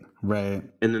 Right.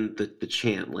 And then the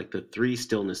chant, like the 3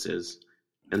 stillnesses,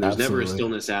 and there's never a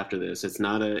stillness after this. It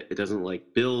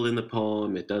doesn't build in the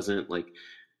poem. It doesn't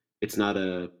it's not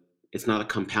a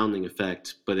compounding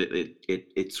effect, but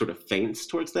it sort of faints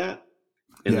towards that.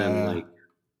 And then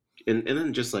and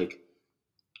then just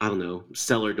I don't know,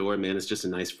 cellar door, man, it's just a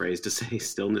nice phrase to say.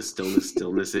 Stillness, stillness,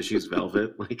 stillness, issues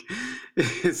velvet.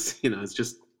 It's it's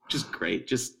just great,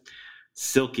 just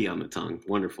silky on the tongue,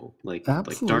 wonderful, like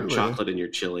dark chocolate in your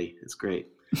chili. It's great.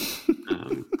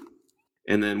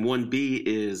 And then 1B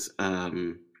is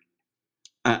I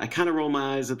kind of roll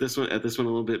my eyes at this one a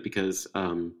little bit because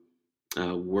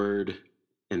word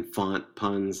and font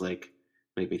puns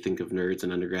make me think of nerds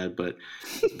in undergrad, but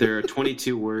there are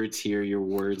 22 words here,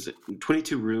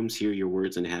 22 rooms here your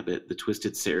words inhabit. The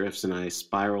twisted serifs and I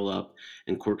spiral up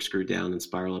and corkscrew down and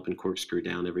spiral up and corkscrew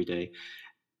down every day.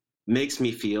 Makes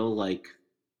me feel like,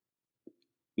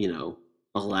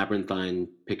 a labyrinthine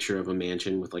picture of a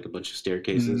mansion with a bunch of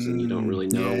staircases and you don't really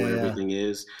know where everything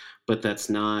is, but that's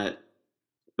not,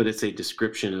 but it's a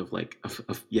description of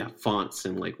fonts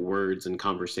and words and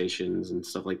conversations and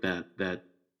stuff like that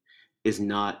is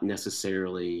not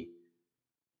necessarily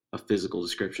a physical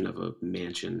description of a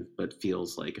mansion, but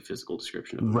feels like a physical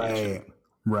description of a mansion.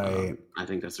 Right. I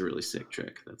think that's a really sick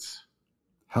trick. That's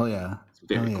hell yeah. It's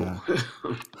very cool.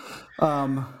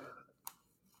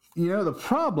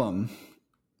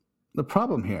 The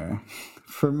problem here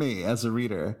for me as a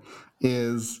reader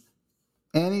is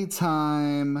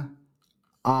anytime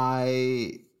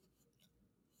a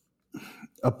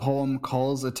poem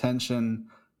calls attention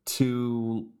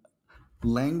to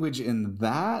language in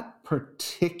that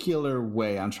particular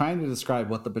way. I'm trying to describe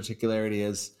what the particularity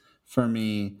is for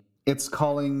me. It's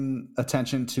calling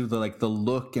attention to the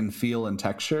look and feel and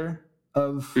texture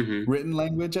of written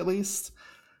language, at least.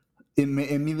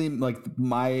 Immediately,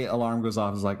 my alarm goes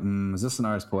off. Is is this an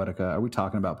Ars Poetica? Are we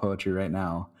talking about poetry right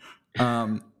now?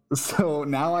 So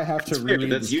now I have to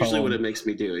reread. That's usually what it makes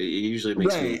me do. It usually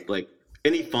makes me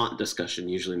any font discussion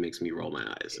usually makes me roll my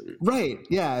eyes. Right.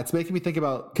 Yeah. It's making me think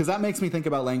about, because that makes me think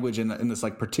about language in this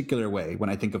particular way when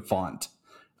I think of font.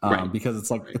 Because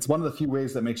it's it's one of the few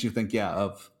ways that makes you think,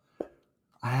 of,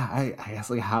 I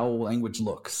guess how language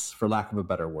looks, for lack of a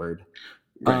better word.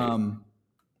 Right.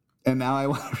 And now I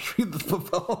want to read the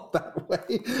poem that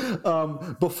way.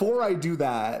 Before I do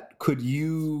that, could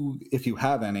you, if you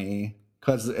have any,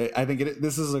 because I think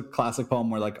this is a classic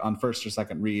poem where on first or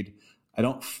second read, I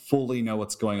don't fully know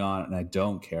what's going on, and I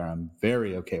don't care. I'm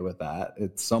very okay with that.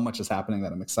 It's so much is happening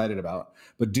that I'm excited about.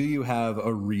 But do you have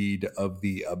a read of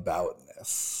the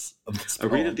aboutness of this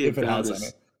poem? A read of the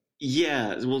aboutness?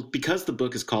 Yeah. Well, because the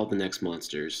book is called The Next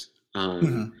Monsters,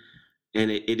 and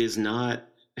it is not...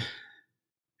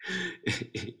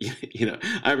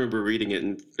 I remember reading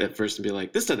it at first and be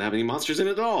like, this doesn't have any monsters in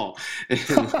it at all,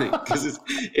 because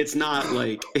it's not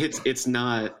it's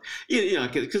not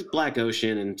because Black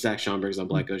Ocean and Zach Schomburg's on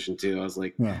Black Ocean too. I was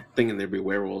thinking there'd be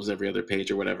werewolves every other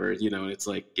page or whatever, and it's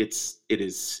it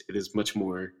is much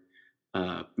more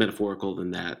metaphorical than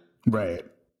that, right?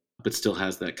 But still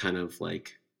has that kind of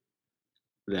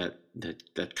that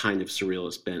kind of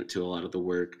surrealist bent to a lot of the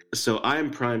work. So I'm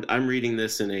primed. I'm reading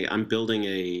this I'm building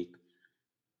a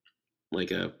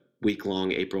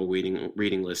week-long April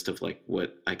reading list of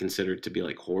what I consider to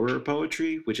be horror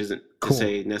poetry, which isn't to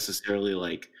say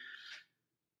necessarily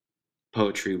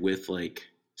poetry with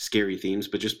scary themes,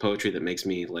 but just poetry that makes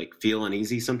me feel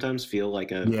uneasy sometimes, feel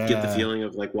get the feeling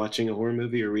of watching a horror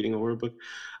movie or reading a horror book.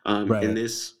 Right. And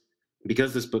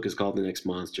because this book is called The Next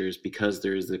Monsters, because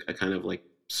there is a kind of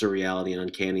surreality and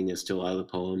uncanniness to a lot of the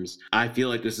poems. I feel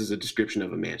like this is a description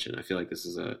of a mansion. I feel like this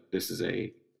is a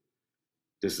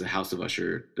House of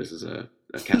Usher. This is a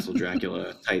Castle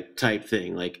Dracula type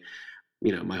thing. Like,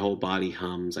 my whole body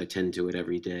hums. I tend to it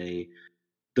every day.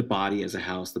 The body as a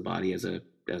house, the body as a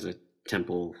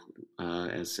temple,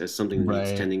 as something that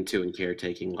needs Right. tending to and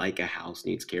caretaking, like a house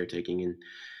needs caretaking, and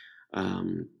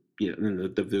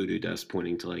and the voodoo dust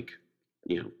pointing to, like,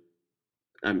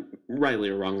 I'm rightly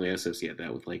or wrongly I associate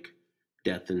that with like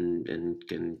death and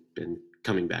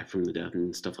coming back from the death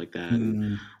and stuff like that, and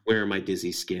Mm. where my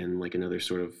dizzy skin, like another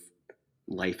sort of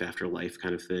life after life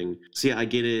kind of thing. So yeah, I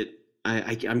get it.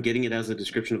 I'm getting it as a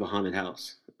description of a haunted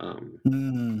house.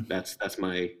 Mm. That's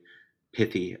my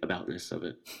pithy aboutness of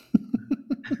it.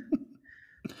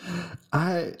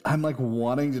 I'm like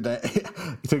wanting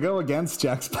to to go against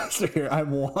Jack Spicer here.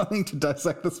 I'm wanting to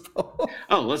dissect this poem.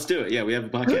 Oh, let's do it. Yeah, we have a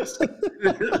podcast.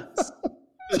 This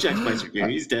is Jack Spicer here.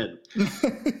 He's dead.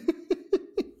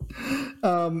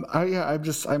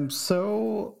 I'm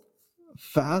so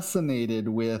fascinated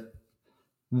with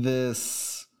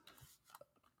this,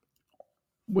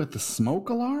 with the smoke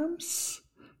alarms.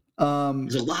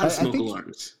 There's a lot of I smoke think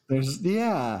alarms.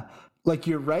 like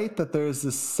you're right that there's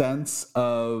this sense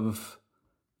of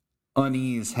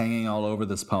unease hanging all over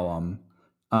this poem.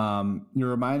 You're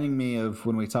reminding me of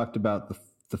when we talked about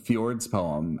the Fjords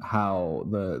poem, how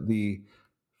the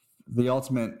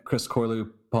ultimate Chris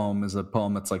Corlew poem is a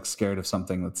poem that's like scared of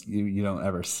something that's you don't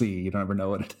ever see, you don't ever know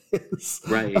what it is.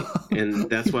 Right, and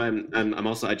that's why I'm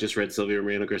also, I just read Silvio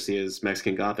Moreno Garcia's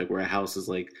Mexican Gothic, where a house is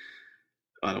like,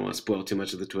 I don't want to spoil too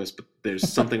much of the twist, but there's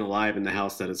something alive in the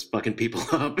house that is fucking people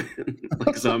up.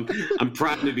 Like, so I'm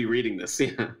proud to be reading this.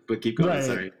 Yeah, but keep going. Right.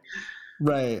 Sorry.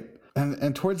 Right.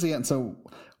 And towards the end, so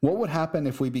what would happen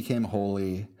if we became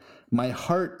holy? My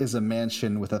heart is a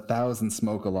mansion with 1,000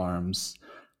 smoke alarms.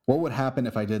 What would happen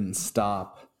if I didn't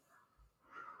stop?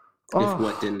 If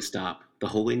what didn't stop? The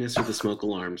holiness or the smoke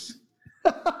alarms?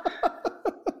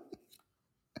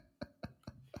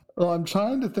 Well, I'm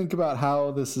trying to think about how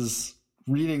this is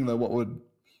reading what would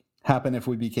happen if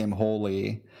we became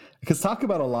holy. Because talk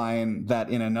about a line that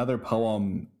in another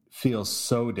poem feels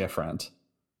so different,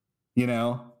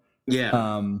 Yeah.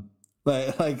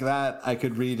 Like that I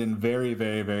could read in very,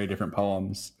 very, very different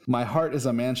poems. My heart is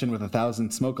a mansion with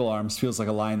 1,000 smoke alarms feels like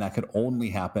a line that could only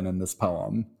happen in this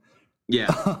poem. Yeah.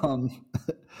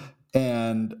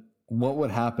 And what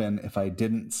would happen if I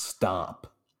didn't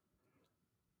stop?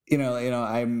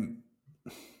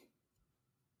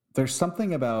 There's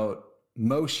something about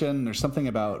motion. There's something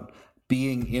about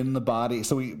being in the body.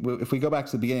 So if we go back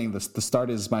to the beginning, the start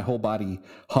is my whole body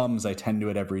hums. I tend to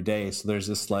it every day. So there's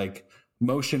this like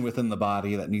motion within the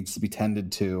body that needs to be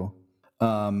tended to.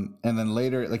 And then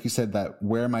later, like you said, that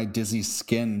where my dizzy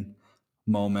skin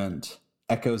moment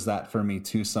echoes that for me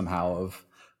too, somehow, of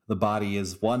the body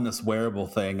is this wearable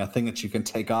thing, a thing that you can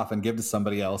take off and give to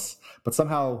somebody else, but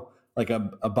somehow like a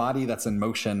body that's in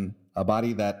motion, a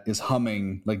body that is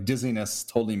humming, like dizziness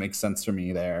totally makes sense for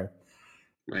me there.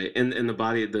 Right. And the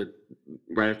body,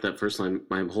 right after that first line,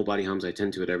 my whole body hums, I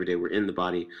tend to it every day. We're in the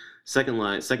body.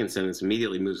 Second sentence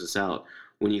immediately moves us out.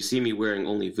 When you see me wearing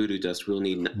only voodoo dust, we'll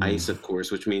need an ice, of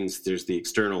course, which means there's the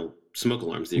external smoke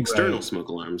alarms, smoke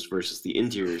alarms versus the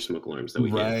interior smoke alarms that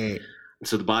we get.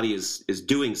 So the body is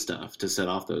doing stuff to set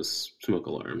off those smoke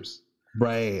alarms.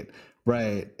 Right.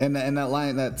 And that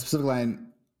line, that specific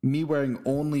line, me wearing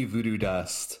only voodoo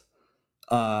dust.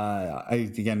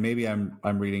 Maybe I'm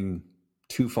reading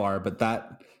too far, but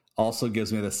that also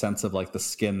gives me the sense of like the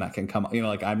skin that can come,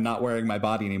 like I'm not wearing my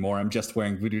body anymore. I'm just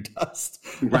wearing voodoo dust.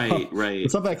 Right.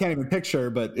 It's something I can't even picture,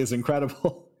 but is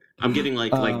incredible. I'm getting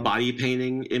like body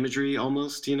painting imagery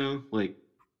almost, like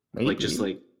just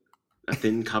like a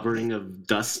thin covering of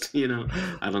dust, I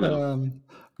don't know.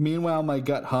 Meanwhile, my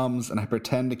gut hums and I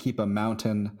pretend to keep a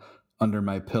mountain under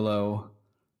my pillow.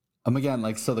 Again,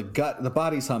 like, so the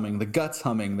body's humming, the gut's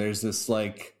humming. There's this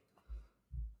like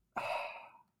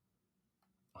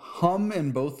hum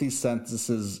in both these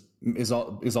sentences is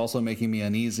also making me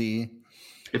uneasy.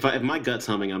 If my gut's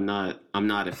humming, I'm not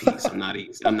at peace. I'm not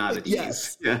easy. I'm not at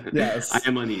ease. Yes. I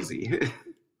am uneasy.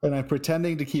 And I'm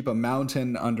pretending to keep a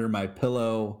mountain under my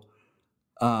pillow.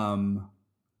 I'm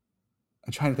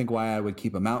trying to think why I would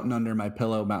keep a mountain under my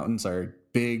pillow. Mountains are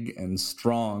big and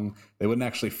strong. They wouldn't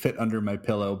actually fit under my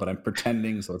pillow, but I'm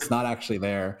pretending, so it's not actually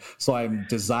there. So I'm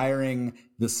desiring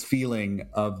this feeling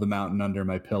of the mountain under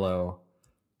my pillow.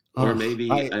 Or maybe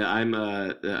I'm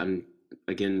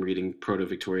again reading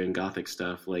Proto-Victorian Gothic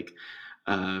stuff. Like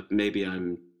maybe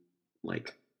I'm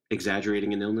like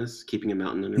exaggerating an illness, keeping a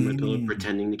mountain under my pillow,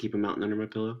 pretending to keep a mountain under my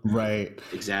pillow, Right.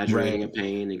 exaggerating Right. a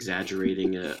pain,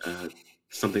 exaggerating a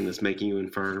something that's making you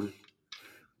infirm.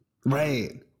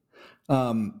 Right.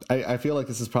 I feel like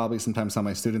this is probably sometimes how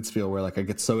my students feel, where like I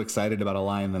get so excited about a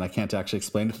line that I can't actually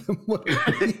explain to them what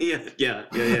it means. Yeah.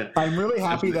 I'm really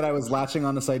happy that I was latching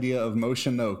on this idea of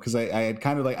motion though, because I had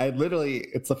kind of like, I literally,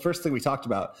 it's the first thing we talked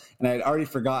about, and I had already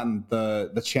forgotten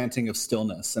the chanting of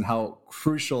stillness and how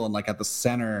crucial and like at the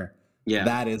center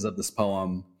that is of this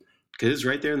poem. Because it's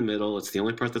right there in the middle. It's the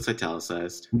only part that's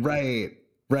italicized. Right.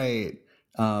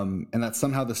 And that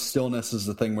somehow the stillness is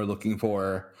the thing we're looking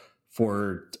for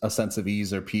a sense of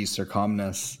ease or peace or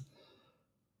calmness.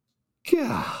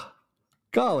 Yeah.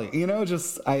 Golly,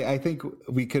 just I think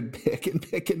we could pick and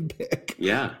pick.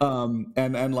 Yeah.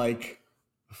 And like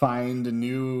find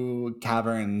new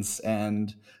caverns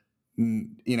and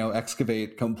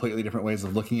excavate completely different ways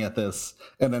of looking at this,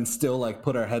 and then still like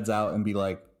put our heads out and be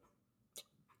like,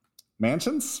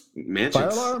 mansions? Fire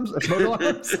alarms? Smoke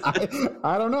alarms?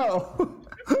 I don't know.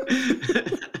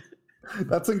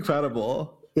 That's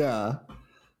incredible. Yeah.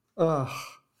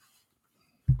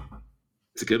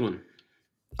 It's a good one.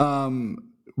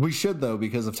 We should though,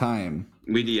 because of time.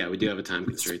 We do have a time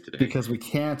constraint today. Because we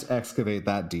can't excavate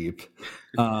that deep.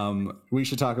 We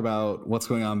should talk about what's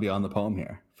going on beyond the poem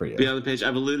here for you. Beyond the page.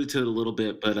 I've alluded to it a little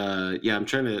bit, but I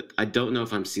don't know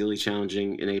if I'm Sealy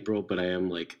challenging in April, but I am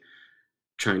like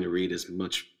trying to read as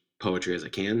much poetry as I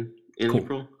can in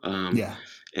April.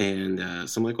 And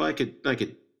so I'm like, well, I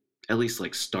could at least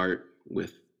like start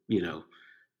with,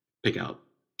 pick out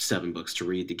 7 books to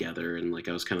read together. And like,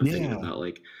 I was kind of thinking about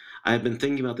like, I've been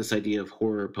thinking about this idea of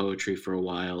horror poetry for a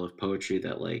while, of poetry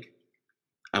that like,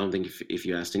 I don't think if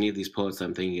you asked any of these poets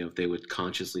I'm thinking of, they would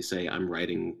consciously say, I'm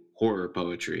writing horror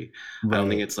poetry. Right. I don't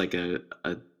think it's like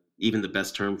even the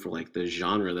best term for like the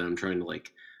genre that I'm trying to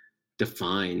like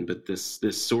define, but this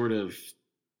sort of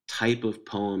type of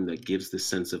poem that gives this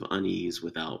sense of unease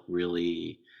without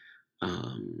really,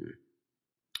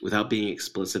 without being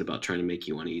explicit about trying to make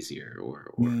you uneasier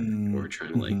or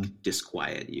trying to like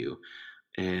disquiet you.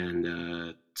 And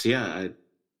I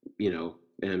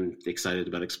am excited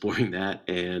about exploring that.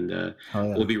 And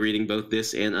we'll be reading both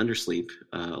this and Undersleep,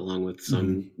 along with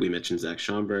some, we mentioned Zach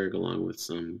Schomburg, along with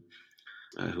some,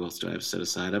 who else do I have set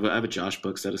aside? I have a Josh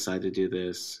book set aside to do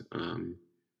this. I'm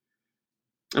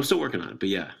still working on it, but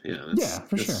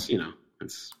that's, sure.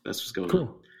 That's what's going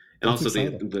on. And That's also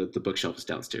exciting. the bookshelf is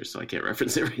downstairs, so I can't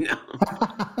reference it right now.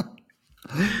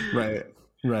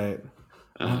 Right.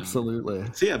 Absolutely.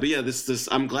 This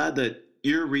I'm glad that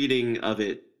your reading of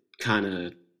it kind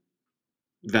of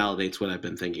validates what I've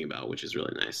been thinking about, which is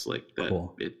really nice. Like that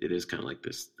it is kind of like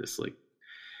this like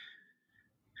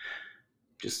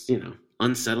just,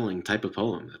 unsettling type of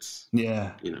poem that's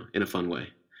in a fun way.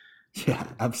 Yeah,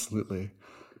 absolutely.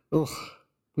 Oh,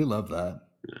 we love that.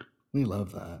 Yeah. We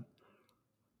love that.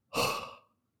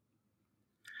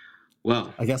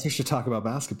 Well, I guess we should talk about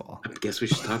basketball. I guess we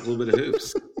should talk a little bit of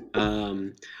hoops.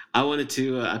 I wanted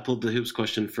to. I pulled the hoops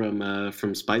question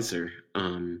from Spicer.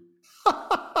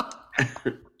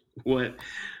 What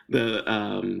the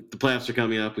playoffs are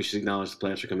coming up. We should acknowledge the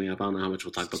playoffs are coming up. I don't know how much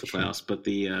we'll talk about the playoffs, but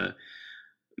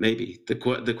maybe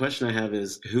the question I have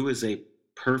is, who is a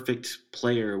perfect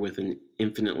player with an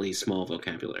infinitely small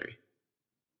vocabulary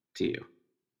to you?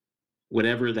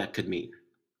 Whatever that could mean.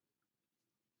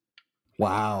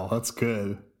 Wow, that's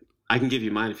good. I can give you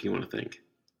mine if you want to think.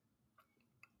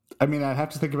 I mean, I'd have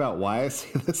to think about why I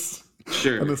say this.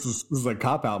 Sure. And this is a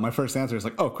cop-out. My first answer is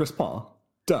like, Chris Paul.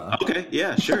 Duh. Okay,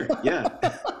 yeah, sure, yeah.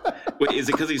 Wait, is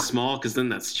it because he's small? Because then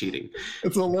that's cheating.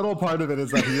 It's a little part of it is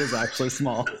that he is actually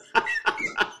small.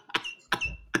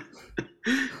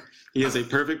 He is a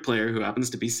perfect player who happens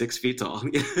to be 6 feet tall.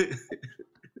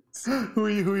 Who are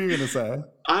you going to say?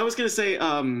 I was going to say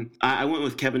I went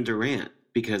with Kevin Durant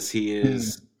because he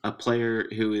is a player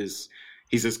he's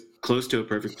as close to a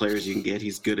perfect player as you can get.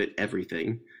 He's good at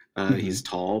everything. He's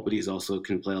tall, but he's also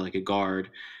can play like a guard.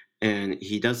 And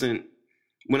he doesn't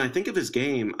 – when I think of his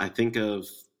game, I think of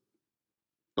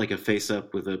like a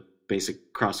face-up with a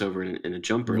basic crossover and a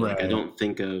jumper. Right. Like I don't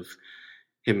think of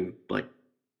him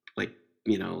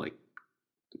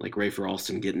like Rafer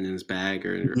Alston getting in his bag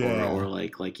or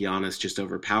like Giannis just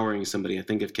overpowering somebody. I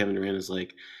think of Kevin Durant as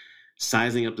like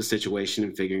sizing up the situation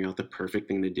and figuring out the perfect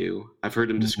thing to do. I've heard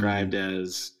him described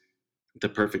as the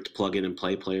perfect plug-in and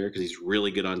play player because he's really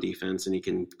good on defense and he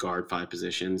can guard 5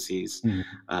 positions. He's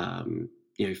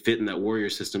fit in that Warrior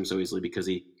system so easily because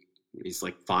he's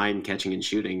like fine catching and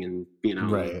shooting and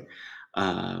right.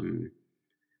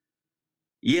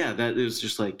 That is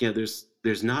just like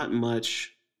there's not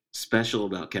much special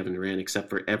about Kevin Durant except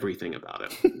for everything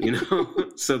about him, you know?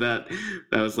 So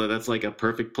that's like a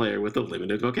perfect player with a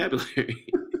limited vocabulary.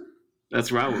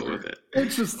 That's where I went with it.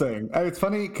 Interesting. It's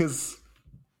funny because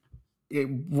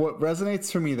what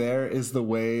resonates for me there is the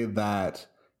way that,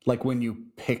 like, when you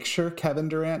picture Kevin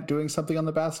Durant doing something on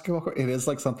the basketball court, it is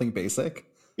like something basic.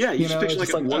 Yeah, you just picture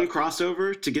like one that.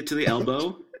 Crossover to get to the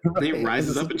elbow, right. And he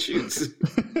rises up and shoots.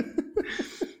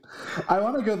 I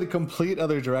want to go the complete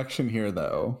other direction here,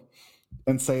 though,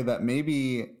 and say that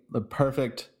maybe the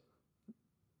perfect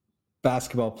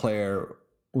basketball player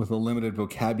with a limited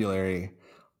vocabulary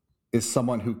is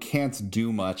someone who can't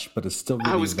do much but is still really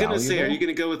valuable. I was going to say, are you going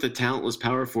to go with a talentless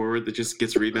power forward that just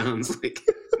gets rebounds like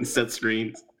and set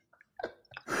screens?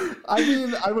 I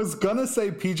mean, I was going to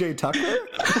say PJ Tucker.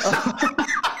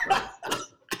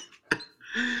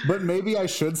 But maybe I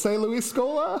should say Luis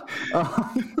Scola.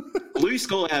 Luis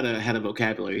Scola had a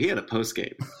vocabulary. He had a post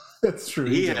game. That's true.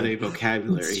 He had a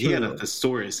vocabulary. He had a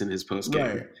thesaurus in his post game.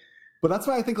 Right. But that's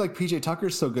why I think like PJ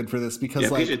Tucker's so good for this because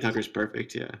PJ Tucker's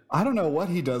perfect. Yeah. I don't know what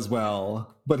he does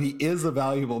well, but he is a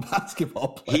valuable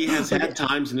basketball player. He has had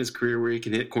times in his career where he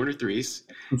can hit corner threes.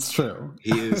 It's true.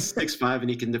 He is 6'5"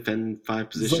 and he can defend 5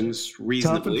 positions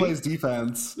reasonably. Tough and plays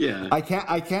defense. Yeah. I can't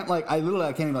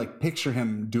even like picture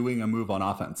him doing a move on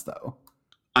offense though.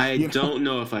 I don't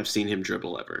know if I've seen him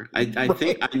dribble ever. I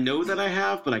think I know that I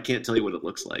have, but I can't tell you what it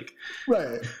looks like.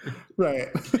 Right.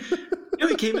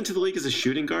 He came into the league as a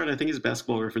shooting guard. I think his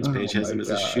basketball reference page has him as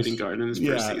a shooting guard in his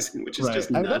first season, which is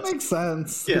just nuts. That makes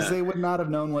sense because they would not have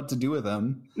known what to do with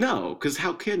him. No, because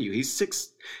how can you?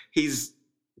 He's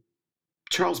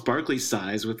Charles Barkley's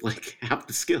size with like half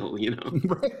the skill, you know?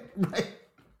 Right.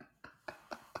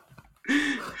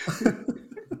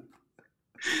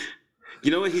 You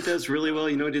know what he does really well?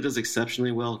 You know what he does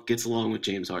exceptionally well? Gets along with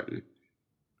James Harden.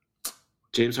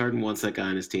 James Harden wants that guy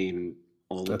on his team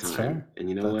all the time. Fair. And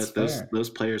you know what?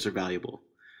 Those players are valuable.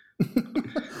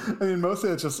 I mean, mostly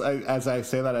it's just as I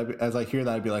say that, as I hear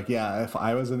that, I'd be like, yeah, if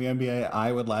I was in the NBA,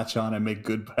 I would latch on and make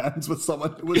good friends with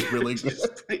someone who was really good.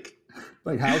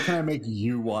 Like, how can I make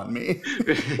you want me?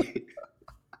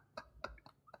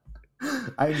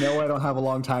 I know I don't have a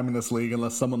long time in this league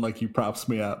unless someone like you props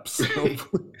me up. So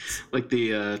like like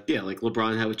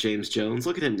LeBron had with James Jones.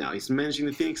 Look at him now; he's managing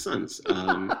the Phoenix Suns.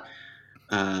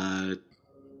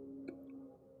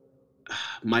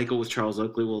 Michael with Charles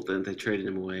Oakley. Well, then they traded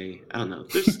him away. I don't know.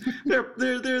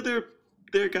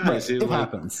 They're guys. Right. It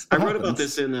happens. I wrote about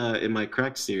this in my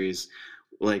Cracked series,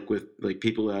 like with like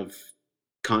people who have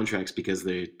contracts because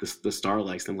the star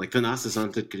likes them. Like Thanasis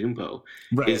Antetokounmpo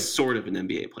is sort of an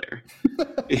NBA player.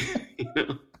 You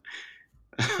know?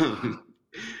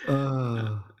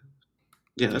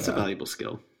 That's a valuable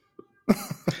skill.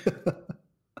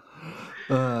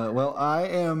 Well, I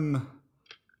am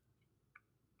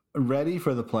ready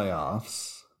for the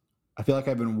playoffs. I feel like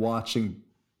I've been watching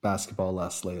basketball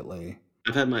less lately.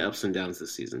 I've had my ups and downs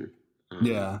this season.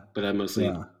 But I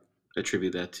mostly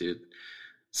attribute that to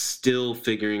still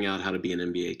figuring out how to be an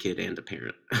NBA kid and a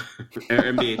parent, or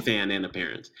NBA fan and a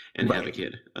parent, and have a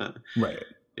kid.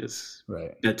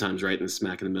 Bedtime's right in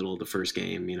smack in the middle of the first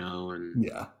game, you know,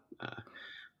 and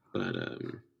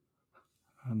and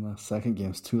the second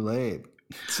game's too late.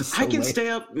 I can stay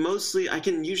up mostly. I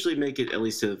can usually make it at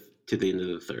least to the end of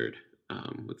the third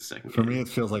with the second game. For me, it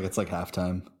feels like it's like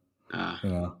halftime.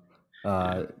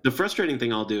 The frustrating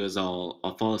thing I'll do is I'll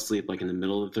fall asleep like in the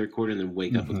middle of the third quarter and then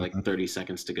wake up with like 30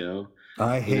 seconds to go.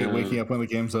 I hate waking up when the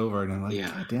game's over and I'm like,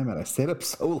 God damn it, I stayed up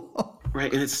so long.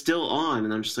 Right, and it's still on,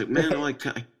 and I'm just like, man, I'm like,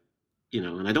 and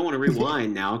I don't want to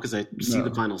rewind now because I see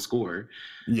the final score.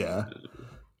 Yeah.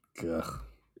 Ugh.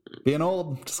 Being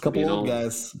old, just a couple old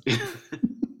guys.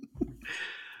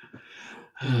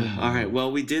 All right,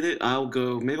 well, we did it.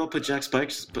 Maybe I'll put Jack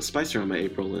Spicer on my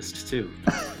April list too.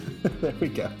 There we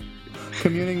go.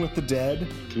 Communing with the dead.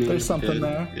 There's something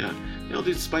there. Yeah. I'll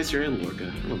do Spicer and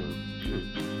Lorca. I don't know.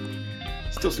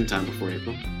 Still some time before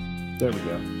April. There we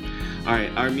go. All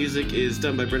right, our music is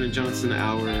done by Brendan Johnson.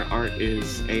 Our art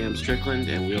is A.M. Strickland,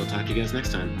 and we'll talk to you guys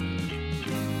next time.